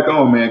coming back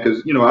on, man,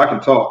 because, I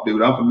can talk,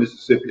 dude. I'm from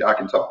Mississippi. I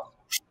can talk.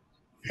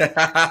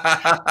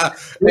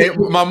 Hey,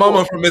 my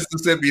mama from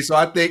Mississippi, so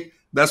I think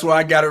that's where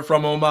I got it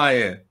from on my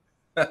end.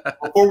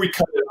 Before we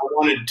cut it, I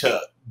wanted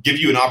to give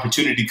you an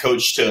opportunity,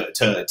 Coach,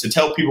 to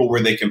tell people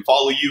where they can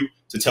follow you,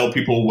 to tell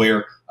people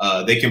where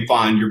they can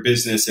find your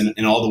business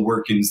and all the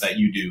workings that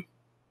you do.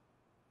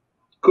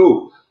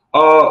 Cool.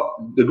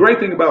 The great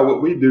thing about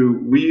what we do,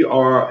 we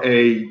are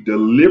a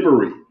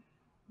delivery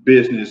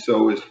business.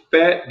 So it's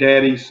Fat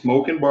Daddy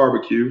Smoking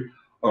Barbecue.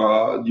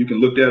 You can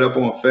look that up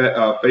on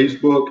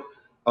Facebook.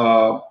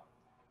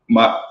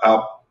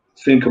 I'll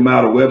send him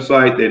out a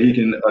website that he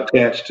can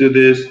attach to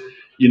this.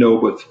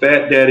 But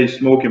Fat Daddy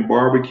Smoking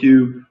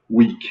Barbecue,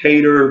 we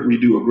cater. We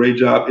do a great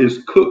job.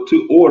 It's cooked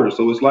to order.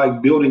 So it's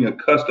like building a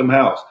custom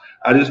house.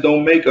 I just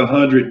don't make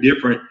 100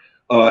 different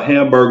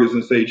hamburgers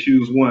and say,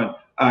 choose one.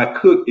 I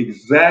cook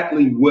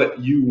exactly what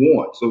you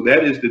want. So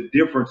that is the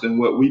difference in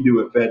what we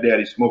do at Fat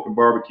Daddy Smoking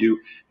Barbecue.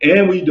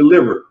 And we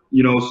deliver,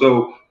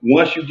 so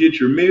once you get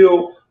your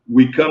meal,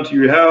 we come to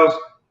your house.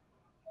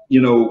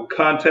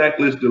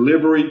 contactless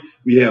delivery.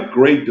 We have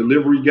great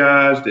delivery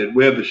guys that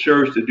wear the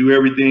shirts, that do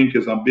everything,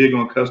 because I'm big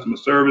on customer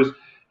service.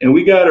 And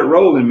we got it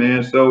rolling,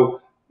 man.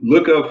 So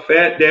look up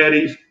Fat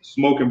Daddy's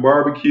Smoking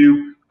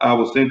Barbecue. I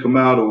will send them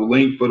out a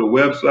link for the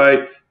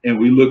website. And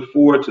we look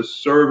forward to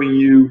serving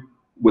you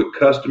with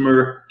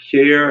customer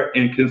care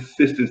and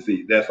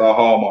consistency. That's our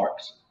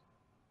hallmarks.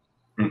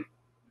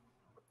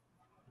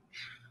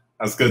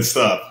 That's good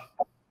stuff.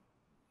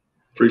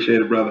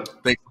 Appreciate it, brother.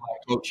 Thanks a lot,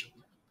 Coach.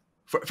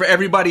 For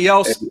everybody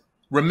else,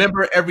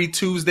 remember every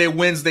Tuesday,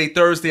 Wednesday,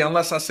 Thursday,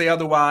 unless I say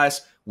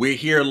otherwise, we're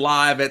here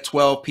live at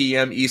 12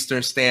 p.m.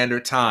 Eastern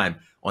Standard Time.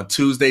 On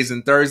Tuesdays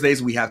and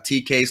Thursdays, we have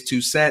TK's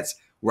 2 cents,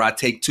 where I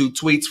take 2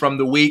 tweets from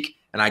the week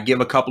and I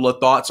give a couple of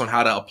thoughts on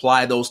how to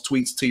apply those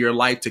tweets to your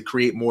life to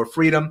create more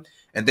freedom.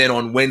 And then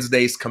on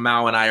Wednesdays,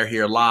 Kamau and I are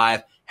here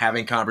live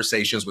having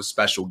conversations with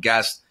special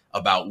guests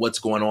about what's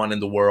going on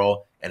in the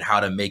world and how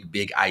to make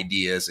big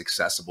ideas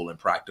accessible and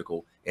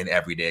practical in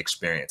everyday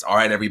experience. All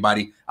right,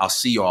 everybody. I'll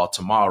see you all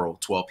tomorrow,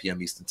 12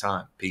 p.m. Eastern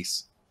Time.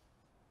 Peace.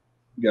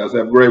 You guys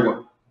have a great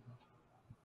one.